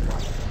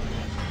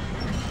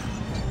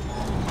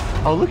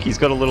 Oh look, he's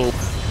got a little...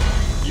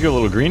 You got a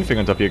little green thing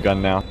on top of your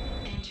gun now.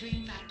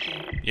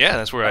 Yeah,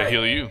 that's where I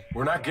heal you.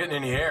 We're not getting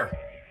any air.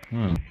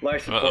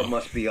 Life support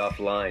must be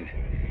offline.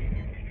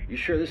 You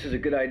sure this is a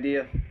good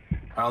idea?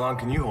 How long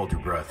can you hold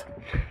your breath?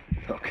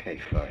 Okay,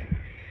 fine.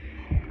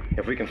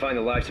 If we can find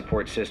the life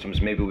support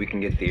systems, maybe we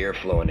can get the air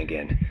flowing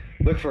again.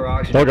 Look for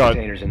oxygen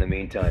containers in the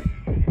meantime.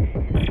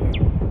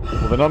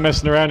 Well, they're not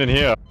messing around in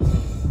here.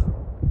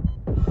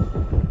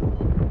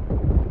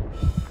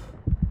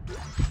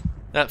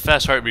 That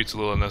fast heartbeat's a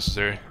little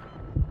unnecessary.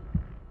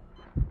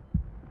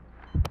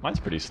 Mine's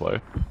pretty slow.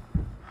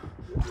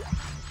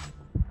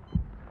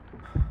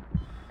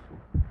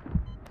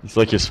 It's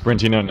like you're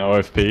sprinting on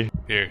OFP.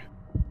 Here.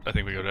 I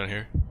think we go down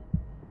here.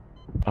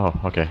 Oh,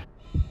 okay.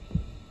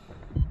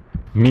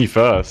 Me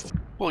first.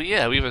 Well,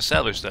 yeah, we've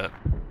established that.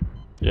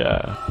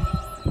 Yeah.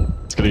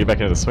 Just gotta get back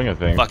into the swing of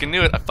things. Fucking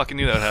knew it. I fucking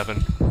knew that would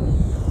happen.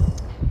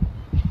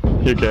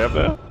 You okay up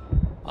there?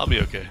 I'll be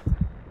okay.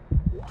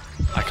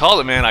 I called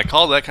it, man. I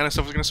called that kind of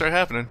stuff was gonna start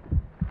happening.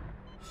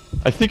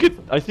 I think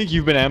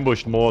you've been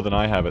ambushed more than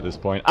I have at this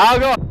point. Oh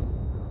god!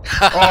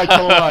 Oh, I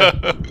can't lie.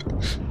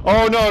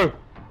 Oh no!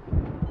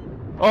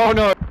 Oh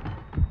no!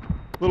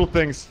 Little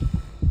things.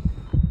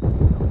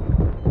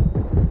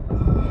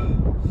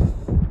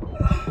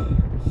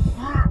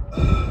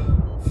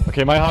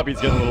 Okay, my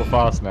heartbeat's getting a little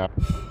fast now.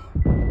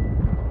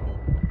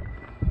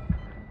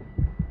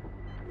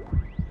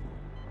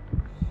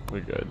 We're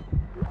good.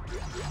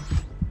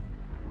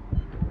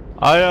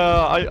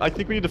 I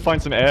think we need to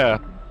find some air.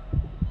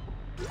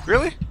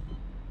 Really?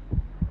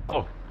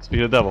 Oh,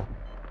 speaking of the devil.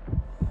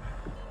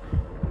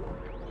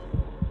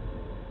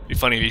 Be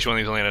funny if each one of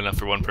these only had enough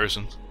for one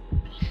person.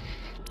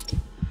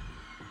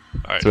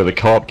 Alright. That's where the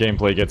co-op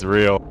gameplay gets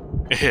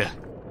real. Yeah.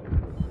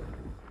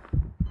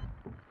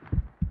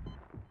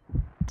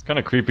 It's kind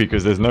of creepy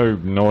because there's no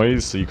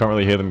noise, so you can't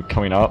really hear them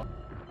coming up.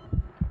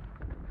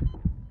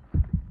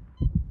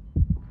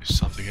 There's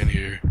something in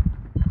here.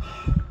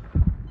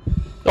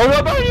 Oh, what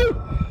about you?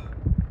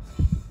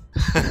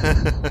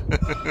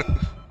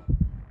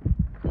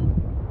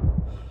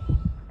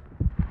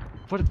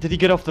 What, did he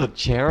get off the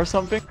chair or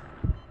something?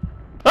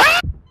 Ah!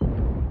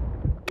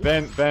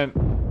 Vent.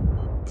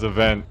 There's a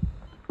vent.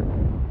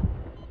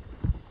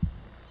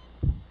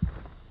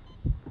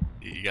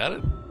 You got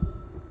it?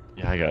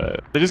 Yeah, I got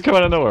it. They just come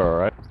out of nowhere,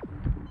 alright?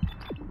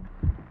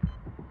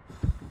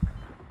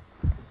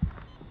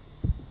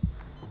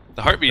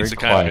 The heartbeat's Very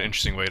a kind of quiet. an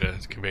interesting way to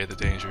convey the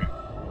danger.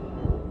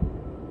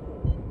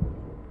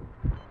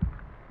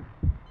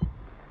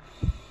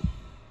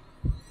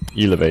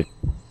 Elevate.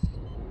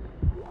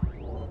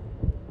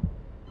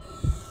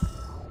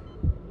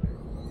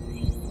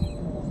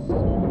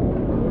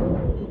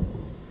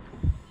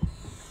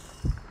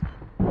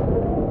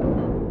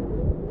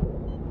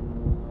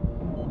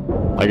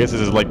 I guess this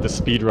is like the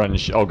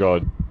speedrun oh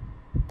god.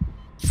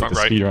 Front The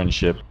right. speedrun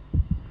ship.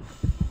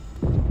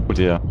 Oh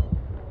dear.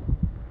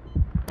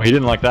 Oh, he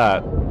didn't like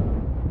that.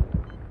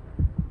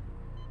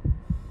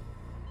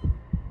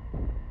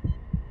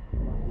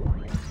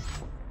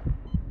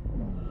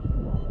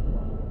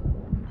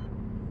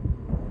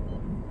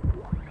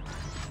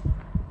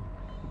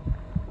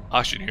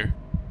 Oxygen here.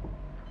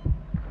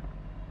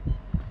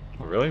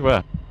 Oh, really?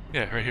 Where?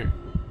 Yeah, right here.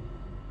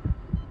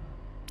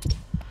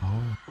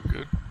 Oh.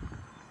 Good.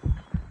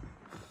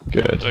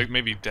 Good. Like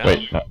maybe down?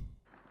 Wait, no.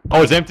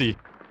 Oh, it's empty!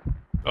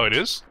 Oh, it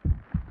is?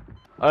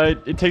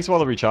 It takes a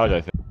while to recharge,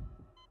 I think.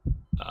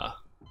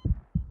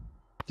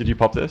 Did you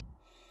pop this?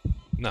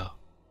 No.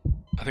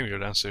 I think we go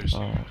downstairs.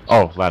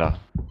 Oh, ladder.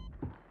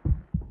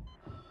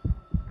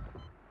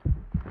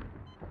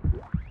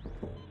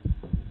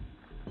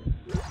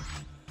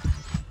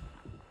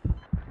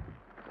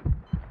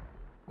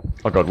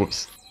 Oh god,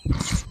 whoops.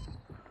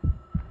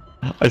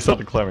 I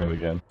started climbing it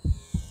again.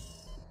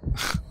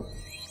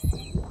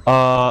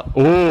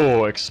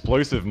 Oh,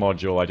 explosive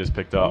module I just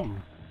picked up. Ooh.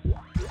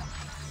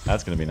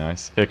 That's gonna be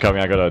nice. Here,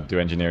 coming, I gotta do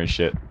engineering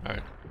shit.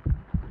 Alright.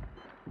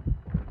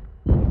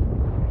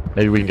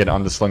 Maybe we can get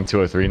underslung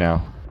 203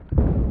 now.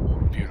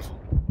 Beautiful.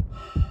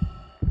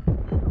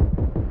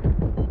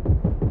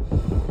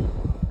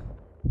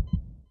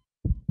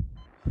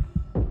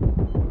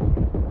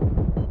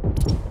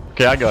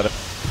 Okay, I got it.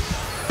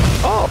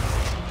 Oh!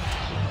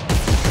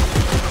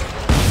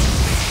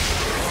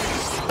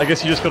 I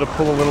guess you just gotta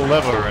pull a little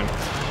lever and...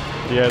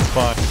 Yeah, it's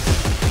fine.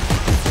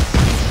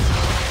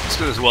 It's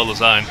good as well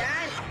designed. Dad?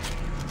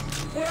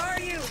 Where are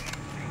you?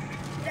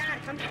 Dad,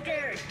 I'm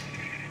scared.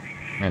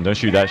 Man, don't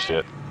shoot that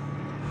shit.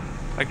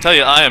 I can tell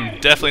you, I am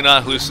definitely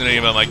not hallucinating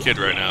about my kid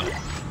right now.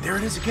 There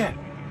it is again.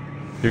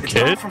 Your It's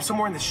coming kid? from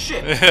somewhere in the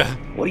ship.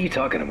 What are you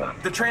talking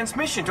about? The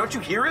transmission, don't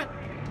you hear it?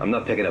 I'm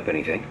not picking up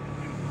anything.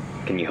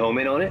 Can you home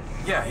in on it?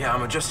 Yeah,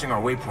 I'm adjusting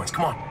our waypoints.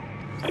 Come on.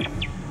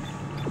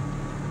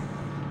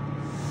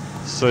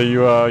 So you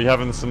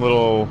having some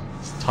little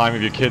time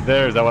with your kid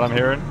there? Is that what I'm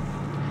hearing?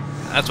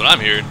 That's what I'm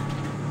hearing.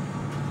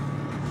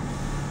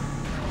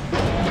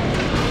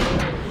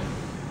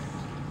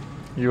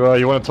 You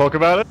want to talk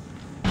about it?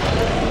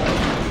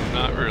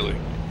 Not really.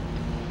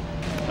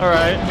 All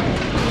right.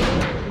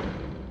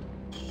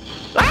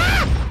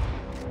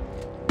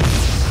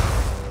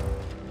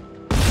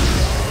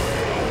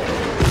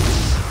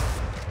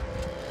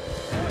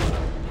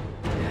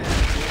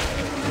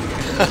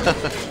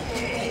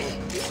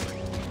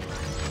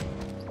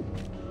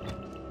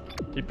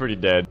 He's pretty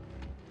dead.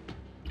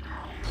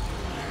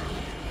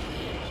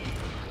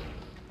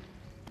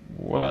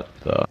 What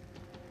the?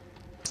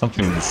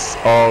 Something's...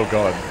 Oh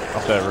god,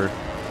 up that roof.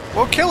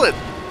 Well, kill it!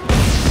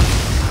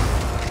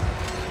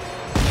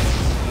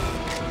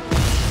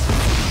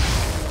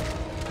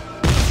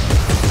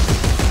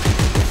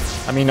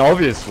 I mean,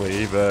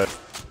 obviously, but...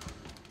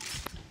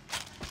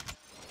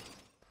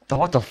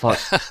 What the fuck?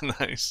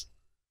 Nice.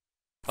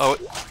 Oh,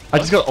 I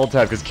just got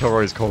alt-tab because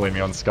Kilroy's calling me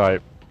on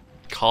Skype.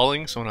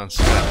 calling someone on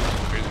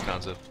Skype. Crazy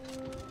concept.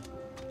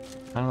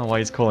 I don't know why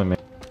he's calling me.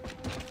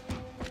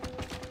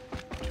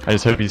 I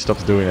just hope he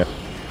stops doing it.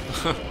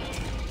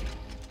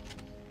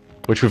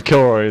 Which with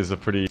Kilroy is a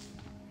pretty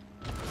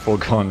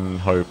foregone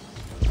hope.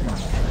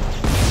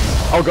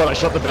 Oh god, I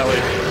shot the belly.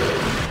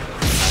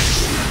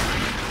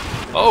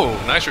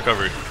 Oh, nice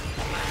recovery.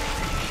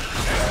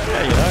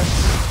 Yeah, you know.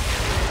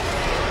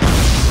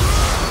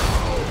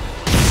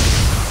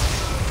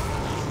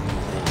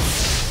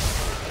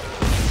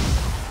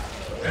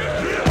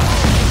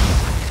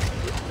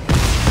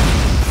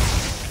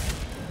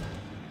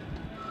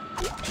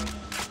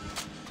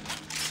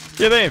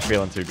 Yeah, they ain't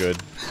feeling too good.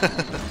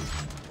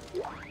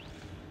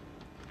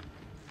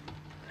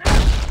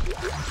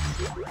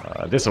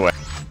 This way.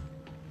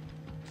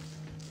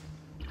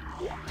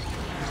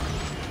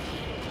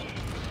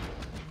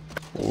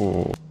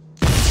 Ooh.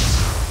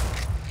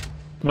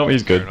 No,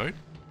 he's good. Paranoid?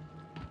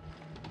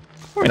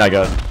 I mean, I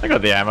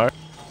got the ammo. I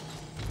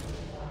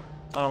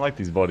don't like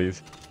these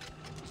bodies.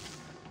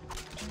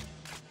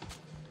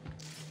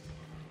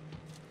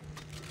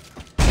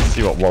 Let's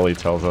see what Wally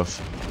tells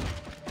us.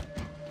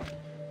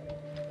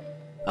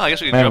 Oh, I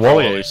guess we can Man, drop all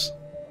Wally these.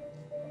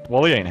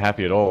 Wally ain't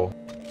happy at all.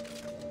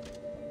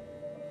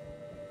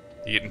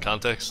 You get in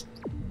context?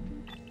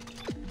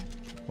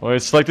 Well,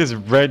 it's like this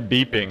red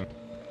beeping.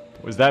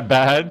 Was that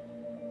bad?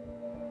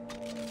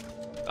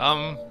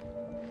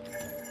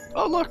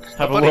 Oh look,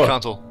 Have a buddy look.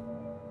 console.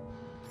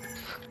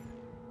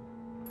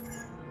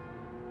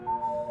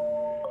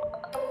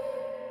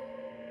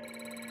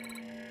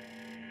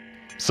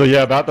 So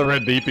yeah, about the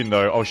red beeping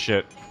though. Oh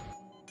shit.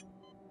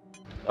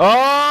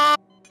 Oh!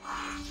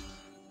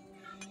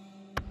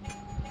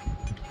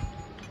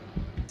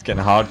 It's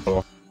getting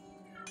hardcore.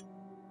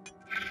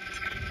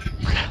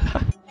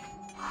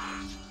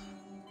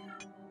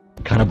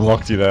 Kind of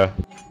blocked you there.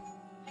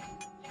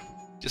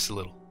 Just a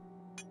little.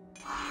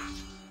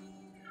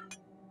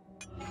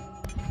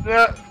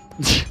 Yeah.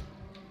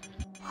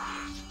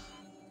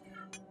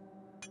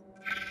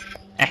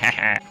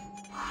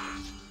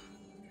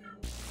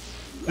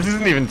 This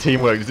isn't even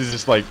teamwork, this is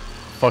just like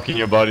fucking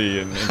your buddy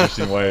in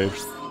interesting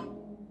ways.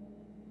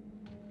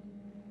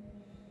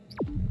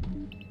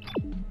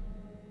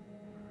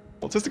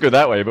 Well, it's just to go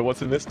that way, but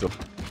what's in this door?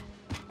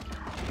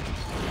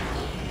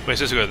 Wait,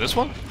 so to go to this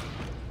one?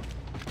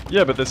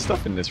 Yeah, but there's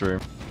stuff in this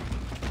room.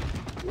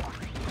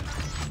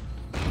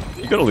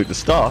 You gotta loot the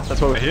stuff,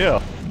 that's why we're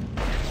here.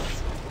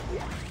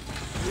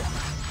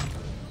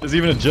 There's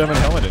even a German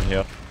helmet in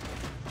here.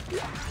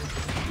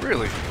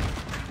 Really?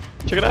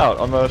 Check it out,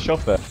 on the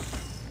shelf there.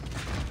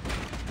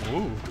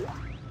 Ooh.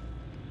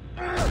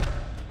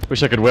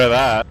 Wish I could wear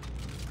that.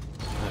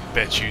 I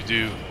bet you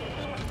do.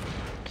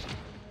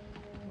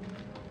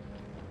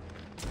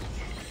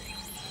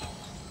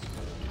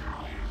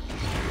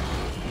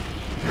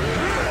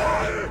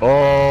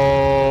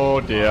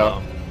 Oh dear.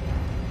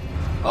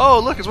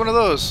 Oh, look, it's one of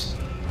those.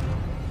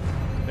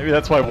 Maybe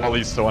that's why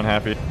Wally's so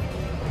unhappy.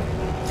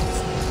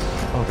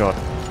 Oh god,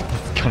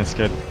 that's kind of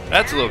scared.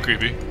 That's a little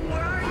creepy.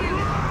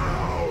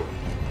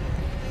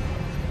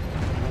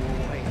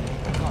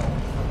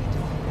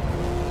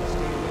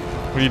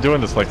 What are you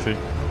doing, Dslyecxi?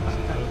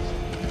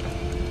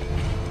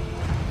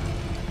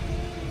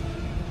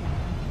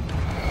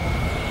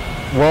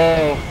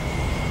 Whoa!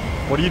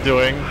 What are you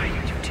doing?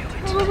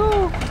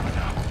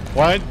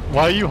 Why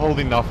are you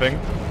holding nothing?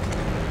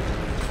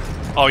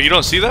 Oh, you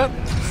don't see that?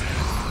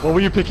 What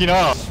were you picking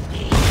up?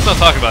 Let's not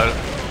talk about it.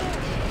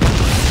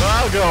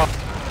 Oh god!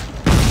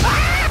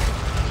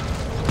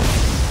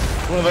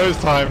 One of those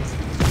times.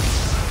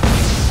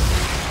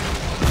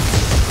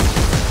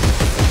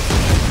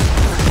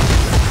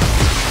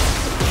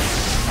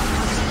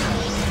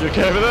 You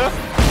okay over there?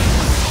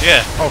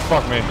 Yeah. Oh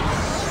fuck me.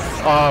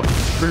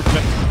 Roof.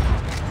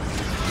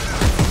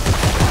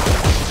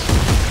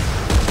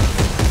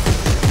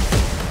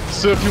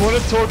 So if you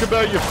want to talk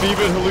about your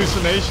fevered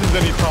hallucinations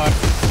anytime,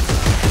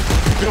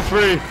 feel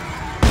free.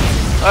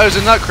 I was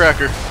a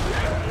nutcracker.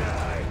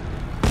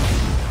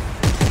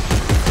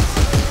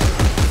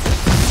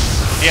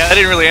 Yeah, that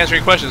didn't really answer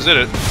any questions, did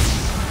it?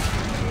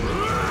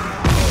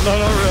 No,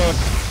 not really.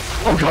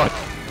 Oh god.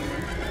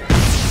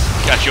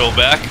 Got your old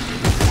back.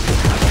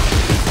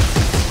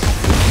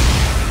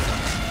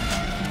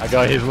 I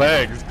got his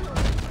legs.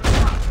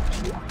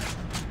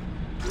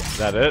 Is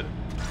that it?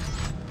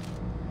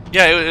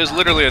 Yeah, it was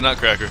literally a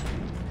nutcracker.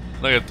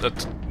 Like a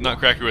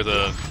nutcracker with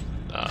a,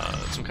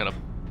 some kind of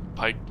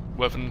pike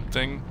weapon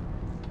thing.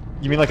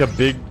 You mean like a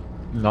big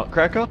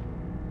nutcracker?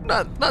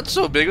 Not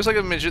so big. It was like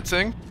a midget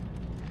thing.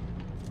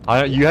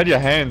 You had your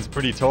hands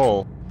pretty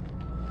tall.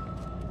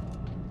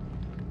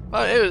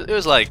 It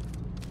was like,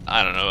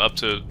 I don't know, up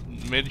to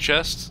mid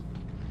chest.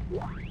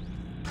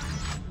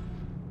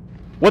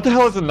 What the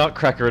hell is a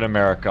nutcracker in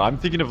America? I'm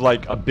thinking of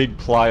like a big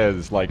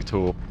pliers like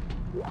tool.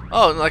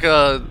 Oh, like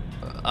a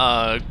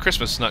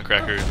Christmas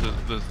nutcracker.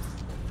 The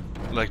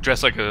like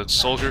dressed like a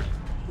soldier,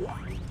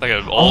 like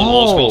an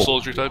old school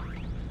soldier type.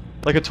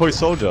 Like a toy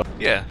soldier.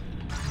 Yeah.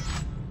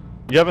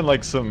 You having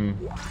like some?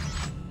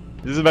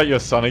 Is this about your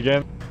son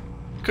again?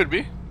 Could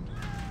be.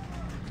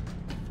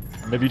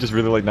 Maybe you just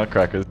really like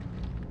nutcrackers.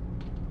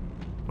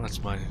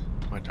 That's my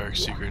dark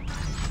secret.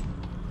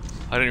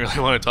 I didn't really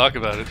want to talk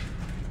about it.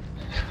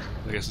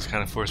 I guess it's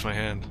kind of forced my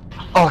hand.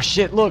 Oh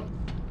shit! Look.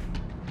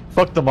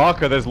 Fuck the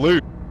marker. There's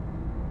loot.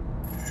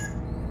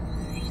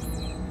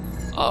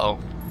 Uh oh.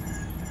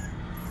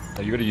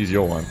 Oh, you gotta use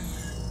your one.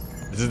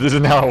 This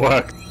isn't how it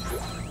works.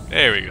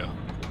 There we go.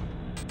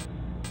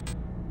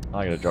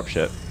 I gotta drop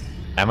shit.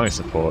 Ammo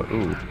support.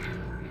 Ooh.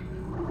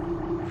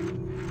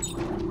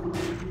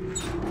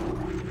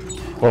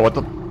 Oh, what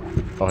the?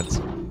 Oh,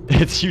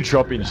 it's you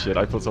dropping shit.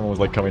 I thought someone was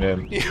like coming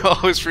in. You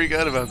always freak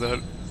out about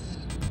that.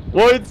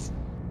 Well, it's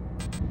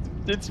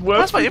worth.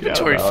 That's my freaking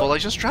inventory out about. full. I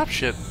just dropped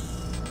shit.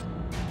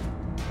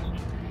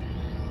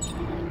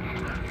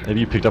 Maybe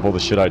you picked up all the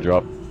shit I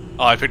dropped.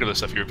 Oh, I picked up the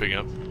stuff you were picking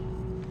up.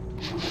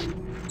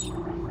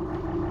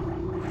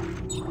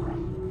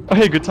 Oh,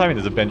 hey, good timing.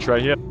 There's a bench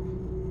right here.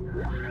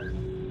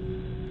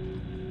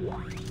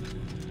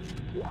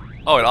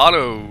 Oh, it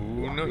auto.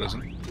 No, it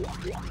doesn't.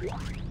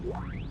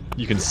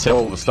 You can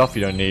sell the stuff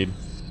you don't need.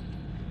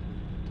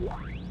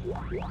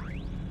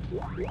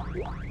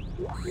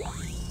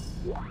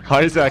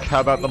 Hi, Zach.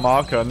 How about the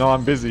marker? No,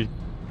 I'm busy.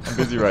 I'm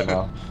busy right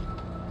now.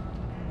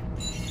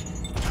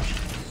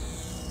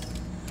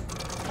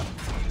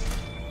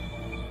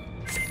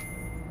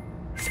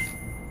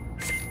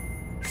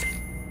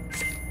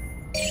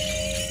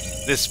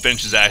 This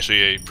bench is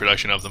actually a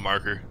production of the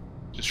marker.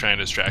 Just trying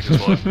to distract us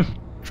while it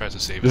tries to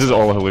save This us. is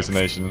all a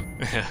hallucination.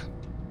 Yeah.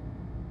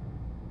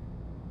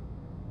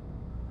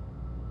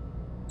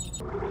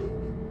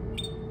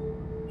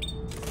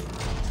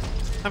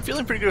 I'm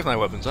feeling pretty good with my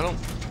weapons. I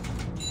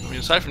mean,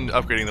 aside from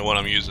upgrading the one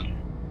I'm using.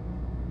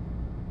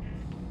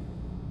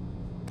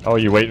 Oh,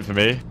 you waiting for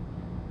me?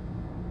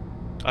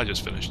 I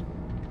just finished.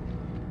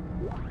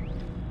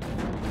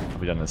 I'll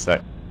be done in a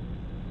sec.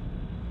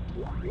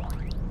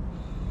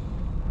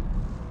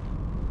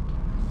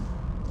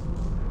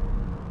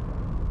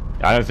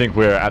 I don't think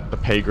we're at the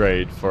pay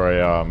grade for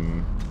a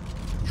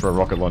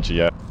rocket launcher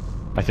yet.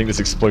 I think this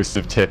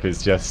explosive tip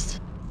is just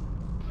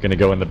gonna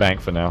go in the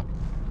bank for now.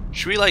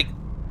 Should we like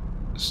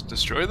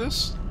destroy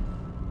this?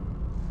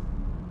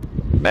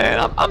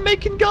 Man, I'm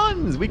making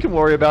guns. We can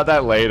worry about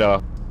that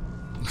later.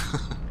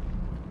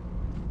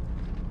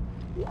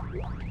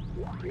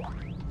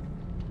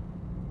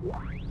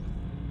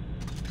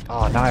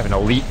 Oh, now I have an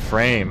elite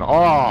frame.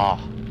 Oh.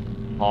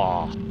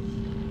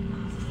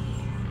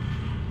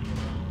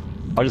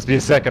 I'll just be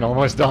a second. I'm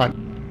almost done.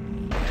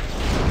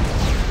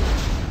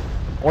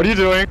 What are you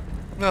doing?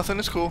 Nothing.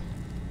 It's cool.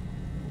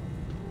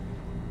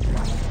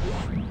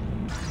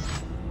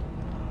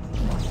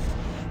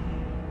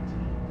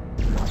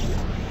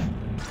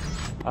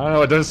 I don't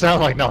know. It doesn't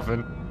sound like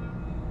nothing.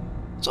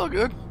 It's all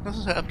good.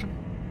 Nothing's happening.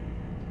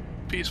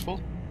 Peaceful.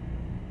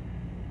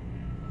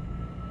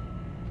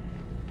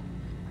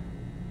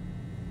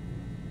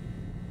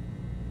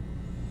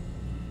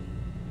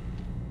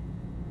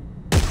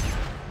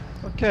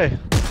 Okay,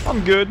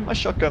 I'm good. My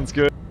shotgun's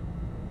good.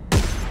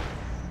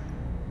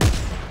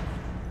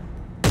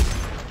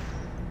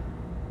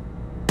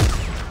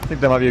 I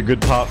think that might be a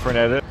good part for an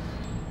edit.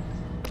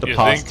 The You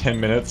past think? 10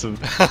 minutes of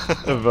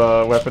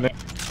weaponing.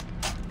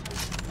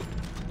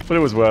 But it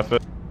was worth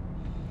it.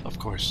 Of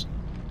course.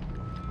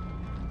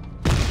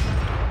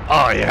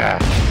 Oh yeah!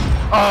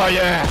 Oh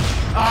yeah!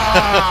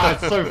 Ah!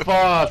 It's so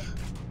fast!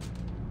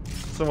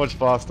 So much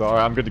faster.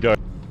 Alright, I'm good to go.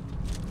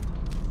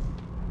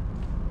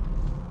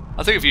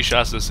 I'll take a few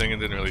shots at this thing and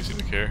didn't really seem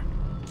to care.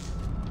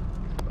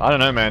 I don't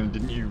know, man.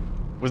 Didn't you...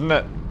 Wasn't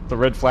that the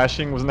red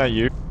flashing? Wasn't that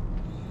you?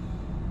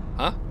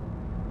 Huh?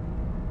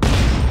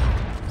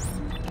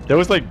 There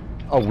was like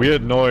a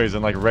weird noise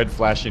and like red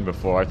flashing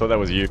before. I thought that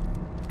was you.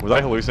 Was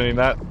I hallucinating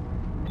that?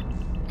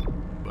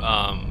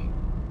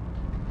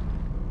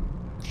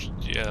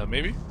 Yeah,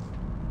 maybe?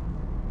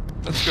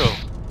 Let's go.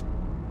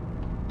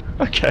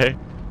 Okay.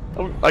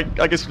 I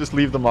guess we'll just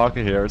leave the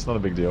marker here. It's not a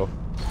big deal.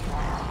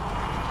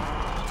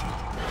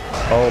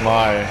 Oh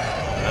my.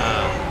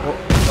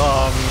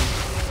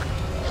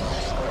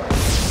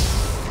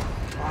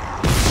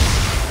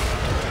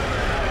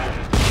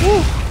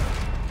 Woo.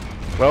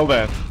 Well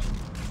then.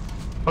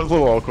 That was a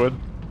little awkward.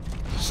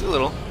 Just a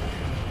little.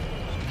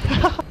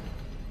 I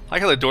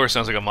like how the door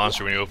sounds like a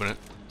monster when you open it.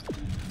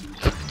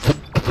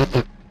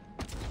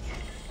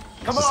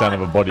 It's the sound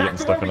of a body getting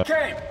stuck in it.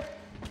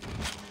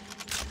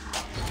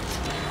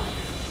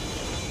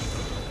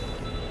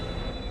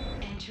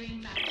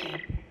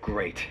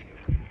 Great.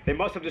 They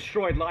must have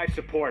destroyed life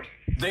support.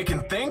 They can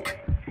think?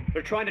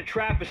 They're trying to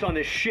trap us on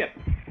this ship.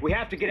 We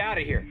have to get out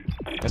of here.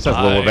 That sounds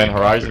a little Event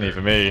Horizon-y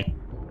for me.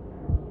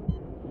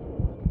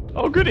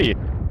 Oh, goody!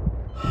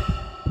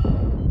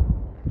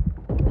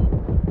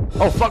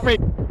 Oh, fuck me!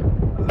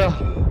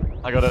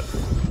 I got it.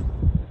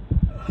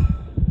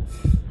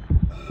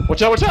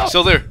 Watch out, watch out!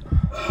 Still there.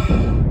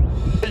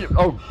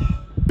 Oh,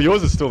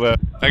 yours is still there.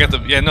 I got the.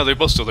 Yeah, no, they're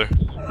both still there.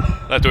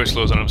 That door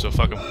slows on him, so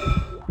fuck him.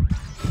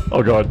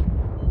 Oh god.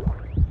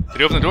 Did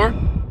he open the door?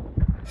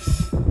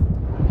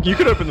 You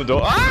could open the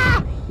door.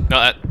 Ah! No,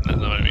 that's not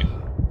what I mean.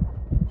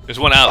 There's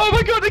one out. Oh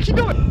my god, they keep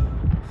going!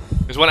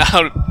 There's one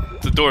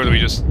out the door that we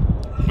just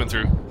went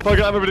through. Fuck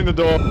it, I'm opening the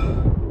door.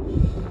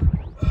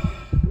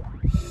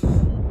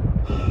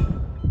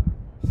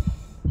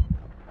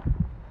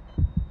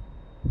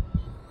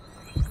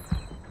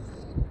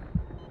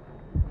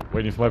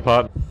 Waiting for my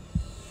part.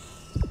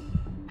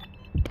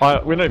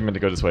 We're not even meant to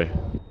go this way.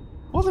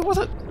 Was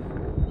it?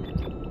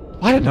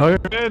 I don't know,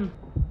 man.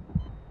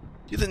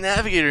 You're the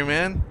navigator,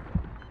 man.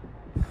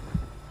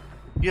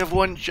 You have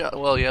one job.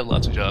 Well, you have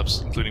lots of jobs,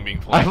 including being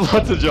I flying. have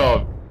lots of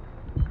jobs.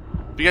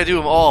 But you gotta do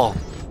them all,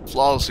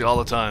 flawlessly, all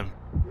the time.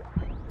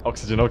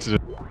 Oxygen, oxygen.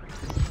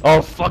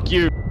 Oh, fuck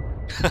you.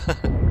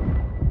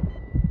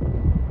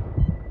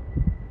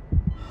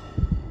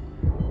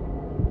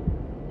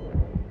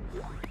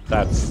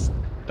 That's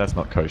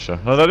not kosher.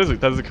 No, that is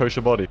a kosher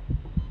body.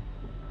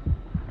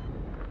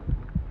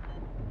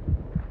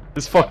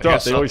 It's fucked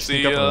up. They always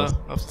sneak up on us.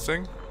 Up the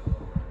thing.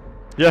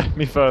 Yeah,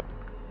 me first.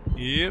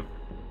 Yep.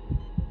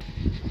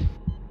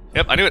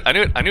 Yep, I knew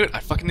it. I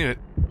fucking knew it.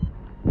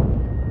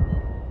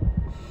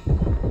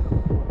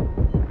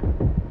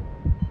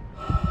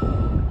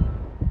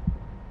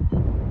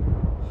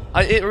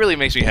 It really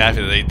makes me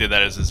happy that they did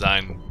that as a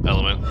design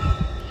element.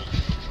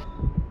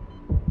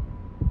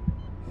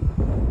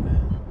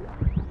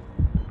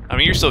 I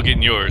mean, you're still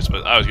getting yours,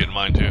 but I was getting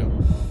mine too.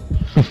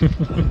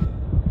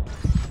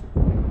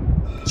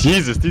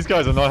 Jesus, these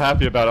guys are not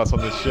happy about us on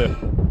this ship.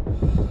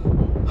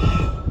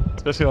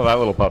 Especially on that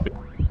little puppy.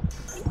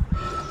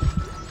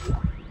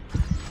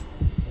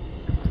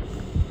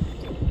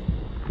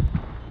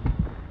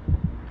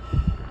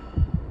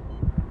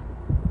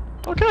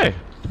 Okay.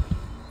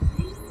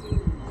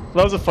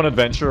 That was a fun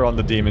adventure on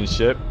the demon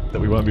ship that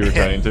we won't be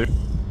returning to.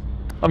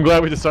 I'm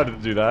glad we decided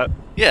to do that.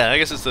 Yeah, I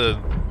guess it's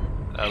a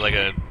like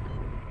a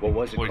What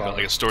was it what do you call called?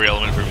 it, like a story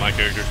element for my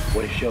character.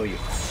 What did it show you?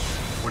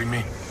 What do you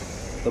mean?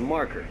 The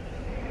marker.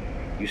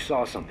 You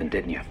saw something,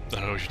 didn't you? I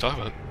don't know what you're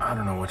talking about. I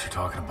don't know what you're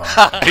talking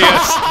about.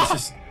 Yes. Let's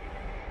just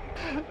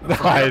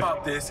forget Nice.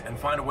 about this and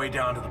find a way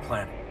down to the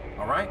planet.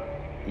 All right?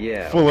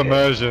 Yeah. Full okay.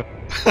 immersion.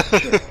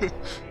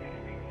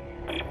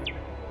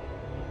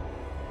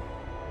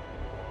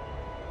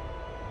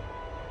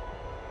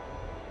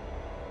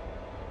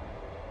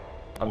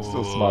 I'm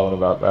still smiling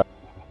about that.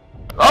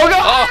 Oh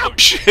god! Oh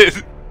shit!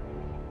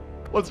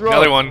 What's wrong?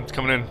 Another one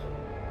coming in.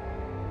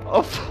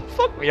 Oh,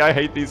 fuck me, I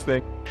hate these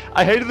things.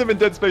 I hated them in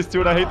Dead Space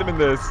 2 and I hate them in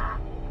this.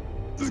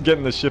 Just get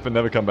in the ship and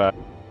never come back.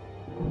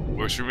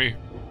 Works for me.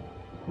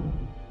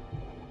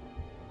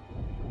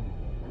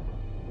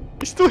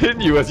 He's still hitting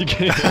you as you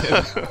get in.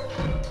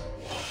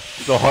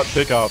 It's a hot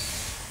pickup.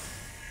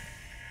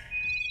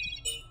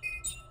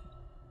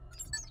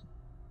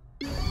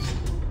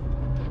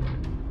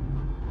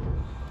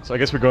 So I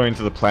guess we're going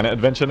to the planet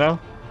adventure now?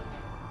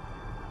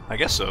 I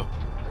guess so.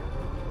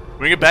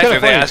 When we get back there,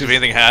 they ask if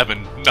anything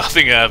happened.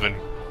 Nothing happened.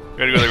 We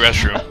gotta go to the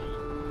restroom.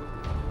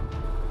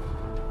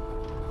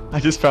 I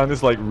just found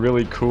this like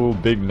really cool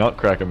big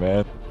nutcracker,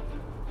 man.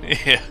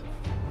 Yeah.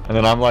 And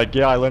then I'm like,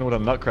 yeah, I learned what a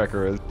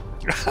nutcracker is.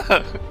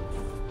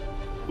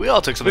 We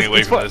all took something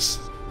away from this.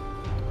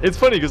 It's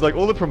funny because like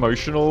all the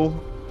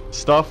promotional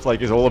stuff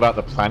like is all about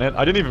the planet.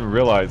 I didn't even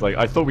realize, like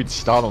I thought we'd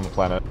start on the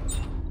planet.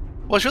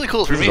 What's really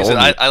cool for This me is is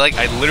that all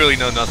I literally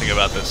know nothing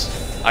about this.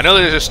 I know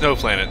there's a snow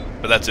planet,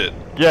 but that's it.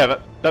 Yeah,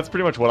 that's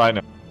pretty much what I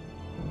know.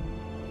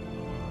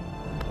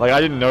 Like I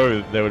didn't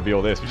know there would be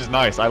all this, which is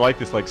nice. I like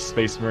this like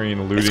space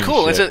marine looting. It's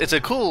cool. Shit. It's a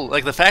cool,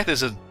 like the fact that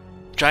it's a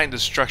giant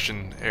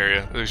destruction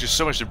area. There's just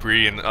so much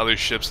debris and other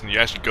ships, and you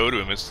actually go to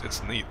them.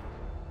 It's neat.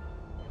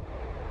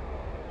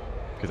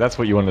 Because that's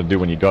what you wanted to do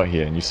when you got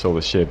here and you saw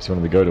the ships. You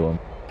wanted to go to them.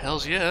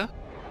 Hells yeah.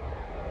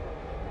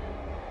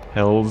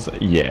 Hells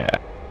yeah.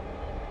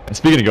 And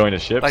speaking of going to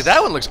ships, Like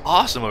that one looks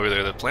awesome over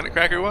there. The Planet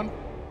Cracker one.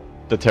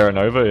 the Terra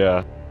Nova,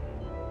 yeah.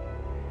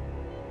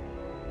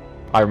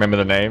 I remember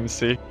the names.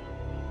 See.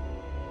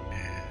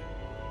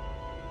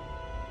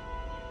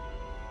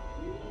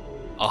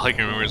 All I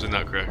can remember is the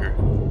Nutcracker.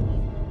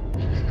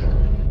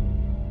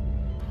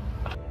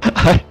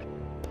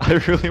 I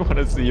really want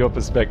to see your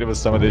perspective of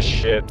some of this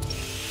shit.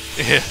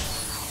 Yeah.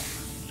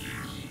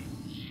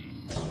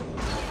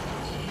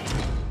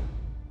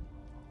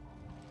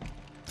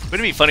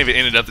 Wouldn't it be funny if it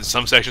ended up that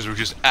some sections were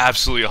just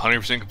absolutely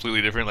 100%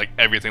 completely different, like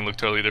everything looked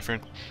totally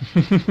different?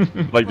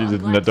 Like you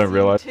don't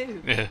realize.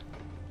 Yeah.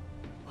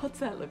 What's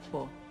that look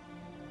for?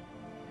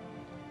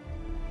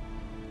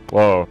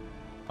 Whoa.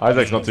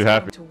 Isaac's not too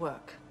happy. To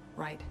work,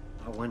 right?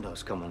 Our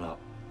window's coming up.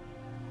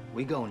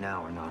 We go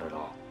now or not at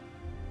all.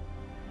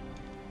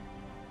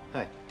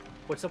 Hey,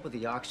 what's up with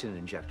the oxygen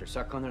injector?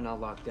 Sarkon, they're not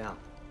locked down.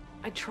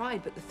 I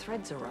tried, but the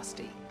threads are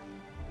rusty.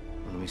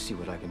 Well, let me see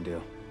what I can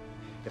do.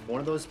 If one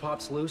of those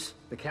pops loose,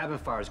 the cabin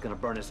fire is gonna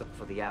burn us up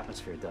before the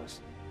atmosphere does.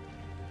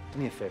 Do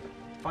me a favor.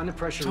 Find the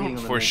pressure reading on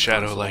the main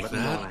foreshadow console. like Let me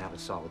know that. when I have a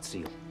solid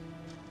seal.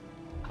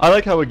 I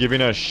like how we're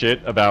giving her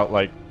shit about,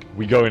 like,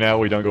 we go now,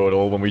 we don't go at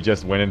all, when we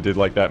just went and did,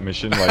 like, that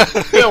mission. Like,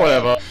 yeah,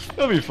 whatever.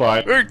 It'll be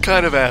fine. We're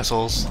kind of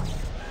assholes.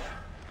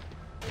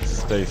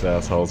 Space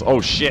assholes.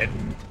 Oh, shit.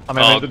 I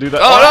meant to do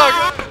that.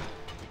 Oh, no!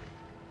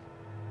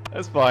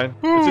 That's fine.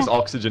 It's just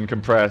oxygen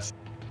compressed.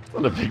 It's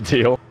not a big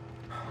deal.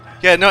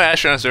 Yeah, no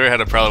astronauts ever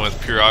had a problem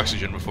with pure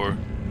oxygen before.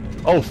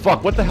 Oh,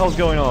 fuck. What the hell's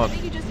going on?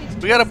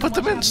 We gotta put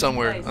them in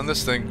somewhere on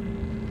this thing.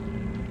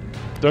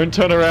 Don't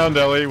turn around,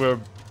 Ellie. We're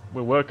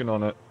working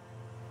on it.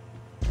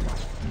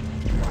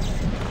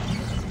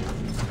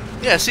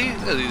 Yeah, see?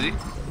 That's easy.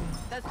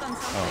 That's done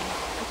something.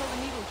 I saw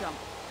the needle jump.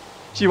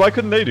 Gee, why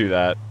couldn't they do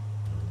that?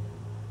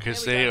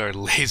 Because they are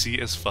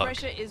lazy as fuck.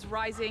 Pressure is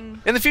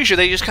rising. In the future,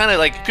 they just kind of,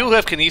 like, people who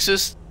have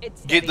kinesis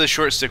It's get the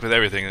short stick with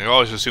everything. They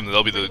always assume that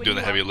they'll be doing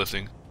the heavy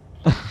lifting.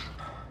 I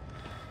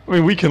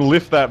mean, we can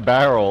lift that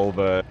barrel,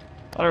 but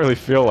I don't really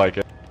feel like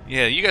it.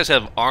 Yeah, you guys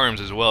have arms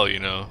as well, you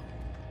know.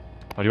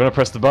 Oh, do you want to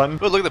press the button?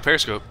 Oh, look at the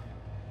periscope.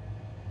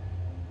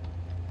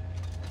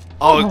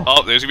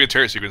 Oh, there's gonna be a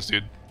turret sequence,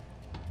 dude.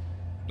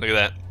 Look at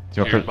that.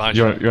 Do you Here, want behind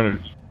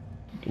to...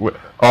 you.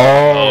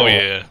 Oh! Oh,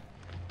 yeah.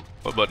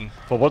 What button?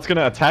 But what's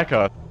gonna attack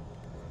us?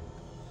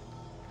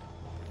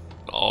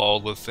 All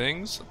the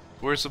things?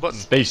 Where's the button?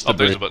 Space Oh,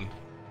 there's debris. the button.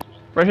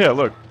 Right here,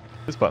 look.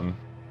 This button.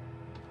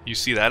 You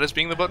see that as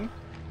being the button?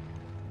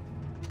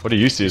 What do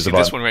you see as See the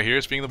button? this one right here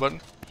as being the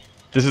button?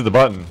 This is the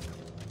button.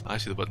 I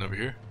see the button over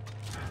here.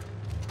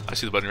 I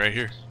see the button right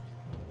here.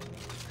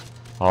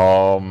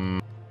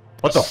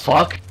 What the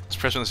fuck? Let's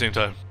press them at the same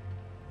time.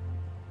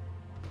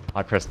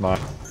 I pressed mine.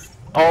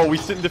 Oh, we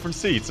sit in different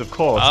seats, of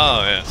course.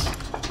 Oh, yes.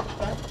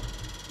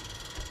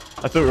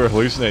 I thought we were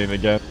hallucinating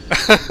again.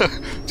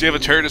 Do you have a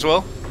turret as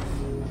well?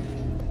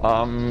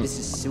 This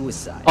is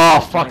suicide. Oh,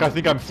 fuck, I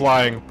think I'm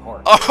flying.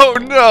 Oh,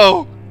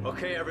 no!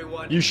 Okay,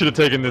 everyone. You should have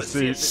taken this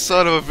seat.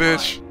 Son of a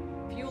bitch.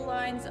 Fuel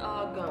lines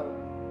are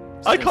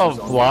go. I can't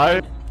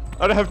fly.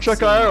 I don't have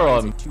Chuck Air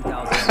on.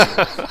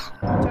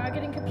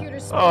 Targeting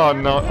computers. Oh,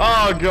 no.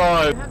 Oh,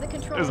 God.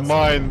 It's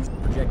mine.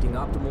 Projecting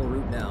optimal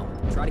route now.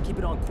 Try to keep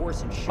it on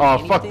course and shoot Oh,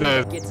 anything fuck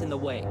that this. gets in the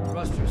way.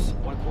 Thrusters,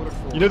 1/4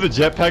 full. You know the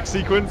jetpack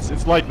sequence?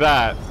 It's like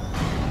that.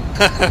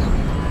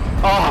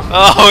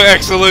 Oh,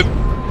 excellent.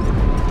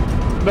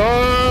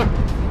 No!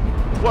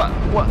 What?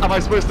 Am I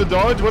supposed to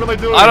dodge? What am I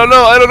doing? I don't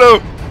know.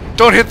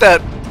 Don't hit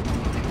that.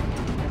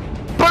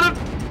 But it...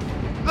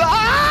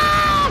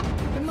 Ah!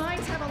 The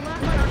mines have a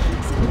lock on our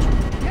heat signature.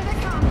 Here they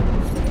come.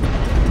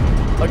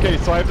 Okay,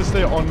 so I have to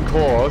stay on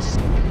course,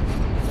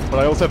 but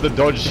I also have to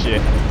dodge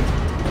shit.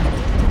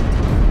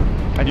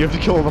 And you have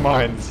to kill all the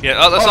mines.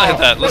 Yeah, let's not hit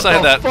that. Let's not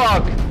hit that.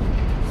 Fuck!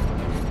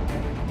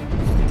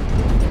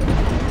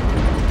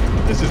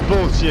 This is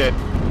bullshit.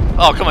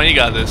 Oh, come on, you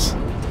got this.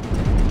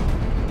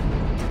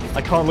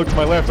 I can't look to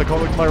my left, I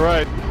can't look to my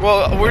right.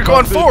 Well, we're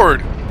going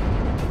forward.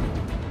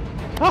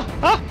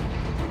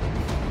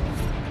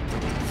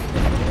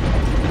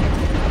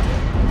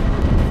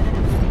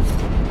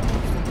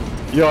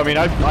 Yo, I mean,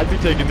 I'd be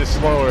taking this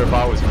slower if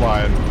I was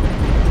flying.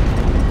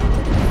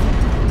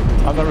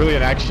 I'm not really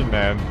an action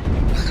man.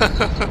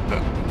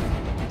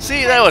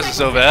 See, that wasn't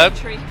so bad.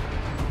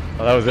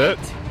 Oh, that was it?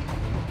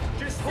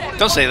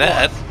 Don't say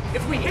that.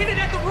 If we hit it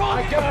at the wrong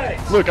end.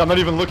 Look, I'm not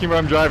even looking where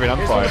I'm driving,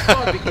 I'm fine.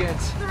 3,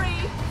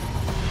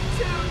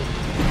 2.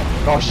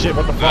 Oh shit,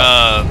 what the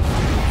fuck?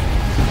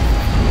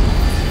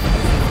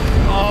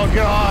 Oh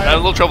god! Had a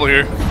little trouble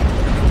here.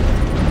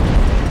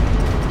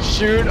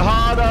 Shoot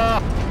harder!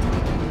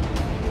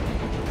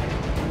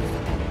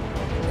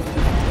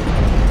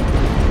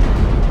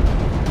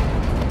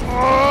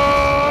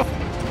 Oh!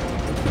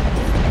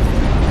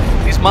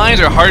 These mines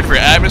are hard for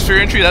atmosphere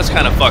entry. That's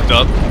kind of fucked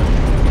up.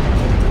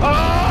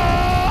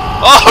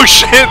 Oh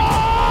shit!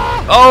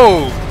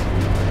 Oh!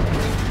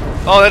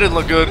 Oh, that didn't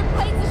look good.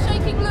 Planes are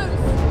shaking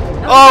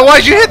loose. Oh,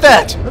 why'd you hit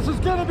that? This is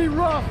gonna be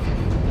rough!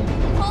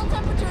 Cold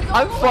temperatures all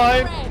I'm the way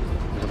fine.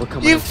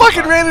 red. You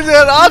fucking ran into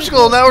that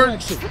obstacle. Now we're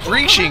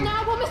reaching.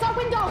 Now we'll miss our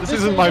window. This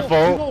isn't my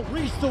fault.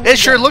 It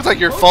sure looked like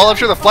your fault. I'm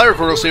sure the flight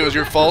recorder will say it was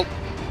your fault.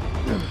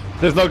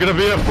 There's not gonna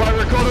be a flight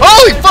recorder.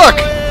 Holy fuck!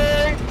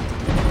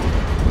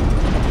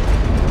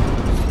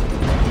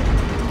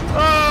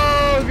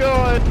 Oh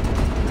god!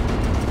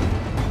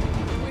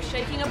 We're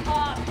shaking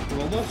apart.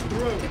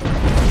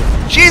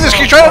 Jesus,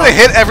 can you try not to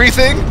hit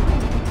everything?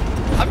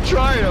 I'm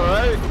trying,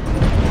 alright?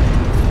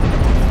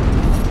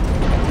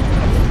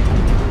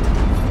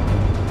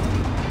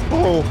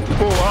 Pull up.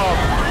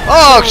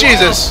 Oh,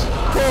 Jesus!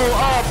 Pull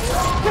up.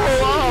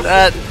 Pull up.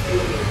 That...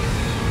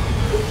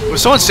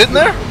 Was someone sitting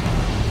there?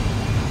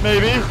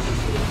 Maybe.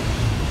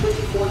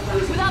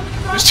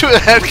 There's two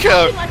head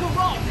count.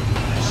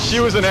 She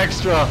was an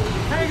extra.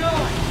 Hang on.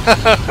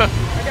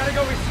 I gotta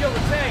go reseal the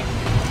tank.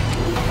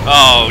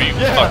 Oh, you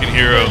Yeah. Fucking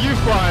hero. Yeah, you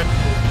fly.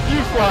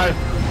 You fly.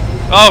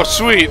 Oh,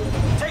 sweet.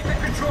 Take the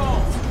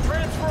controls.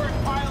 Transferring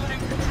piloting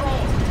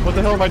controls. What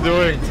the hell am I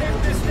doing?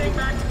 Take this thing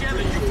back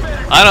together. You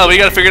better. I know, but you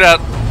gotta figure it out.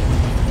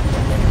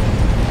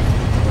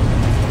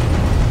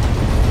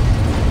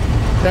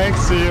 Thanks,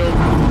 Seal.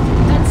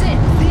 That's it.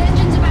 The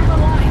engines are back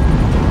online.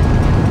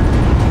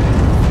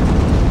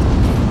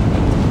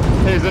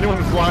 Hey, is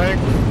anyone flying?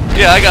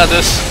 Yeah, I got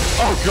this.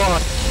 Oh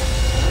god.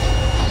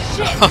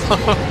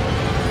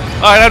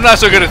 Alright, I'm not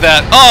so good at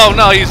that. Oh,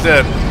 no, he's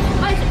dead.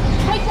 Isaac,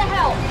 take the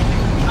helm.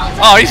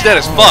 Oh, he's dead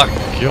as fuck.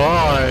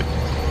 God.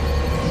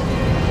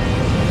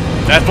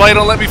 That plane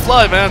don't let me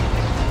fly, man.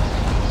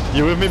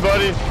 You with me,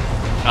 buddy?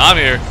 I'm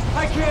here.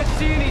 I can't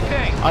see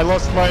anything. I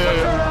lost my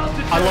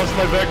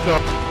vector.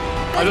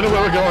 I don't know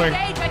where we're going.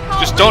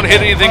 Just don't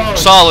hit anything Oh,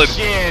 solid.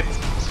 Shit.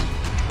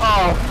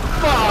 Oh,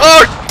 fuck.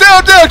 Oh,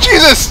 down,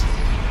 Jesus!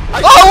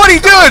 Oh, what are you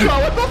doing? Oh,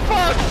 what the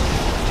fuck?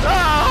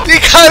 Ah, You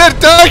kind of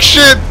dog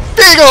shit,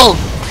 Beagle!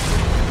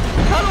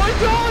 how do I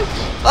dodge?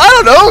 I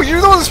don't know, you're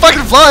the one that's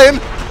fucking flying.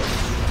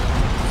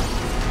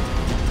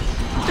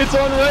 It's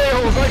on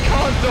rails. I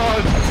can't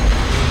dodge.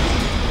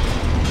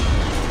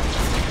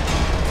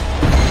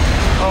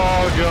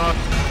 Oh, God.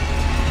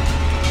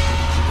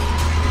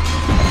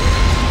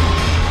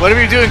 Whatever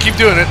you're doing, keep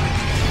doing it.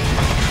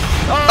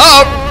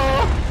 Oh!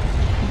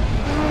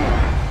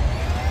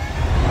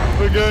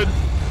 We're good.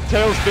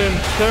 Tailspin.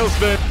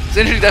 Tailspin. It's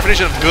an interesting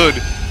definition of good.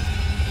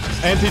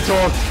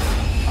 Anti-torque.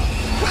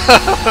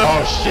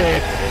 Oh,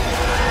 shit.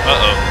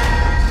 Uh-oh.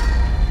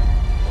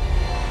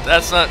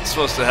 That's not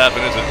supposed to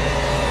happen, is it?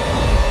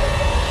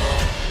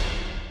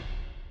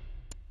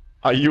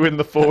 Are you in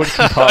the forward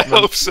I compartment?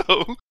 hope so.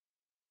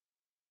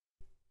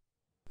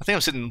 I think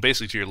I'm sitting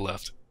basically to your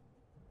left.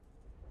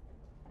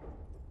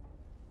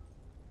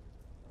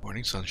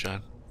 Morning,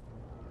 sunshine.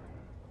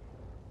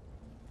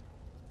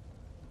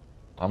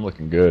 I'm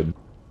looking good.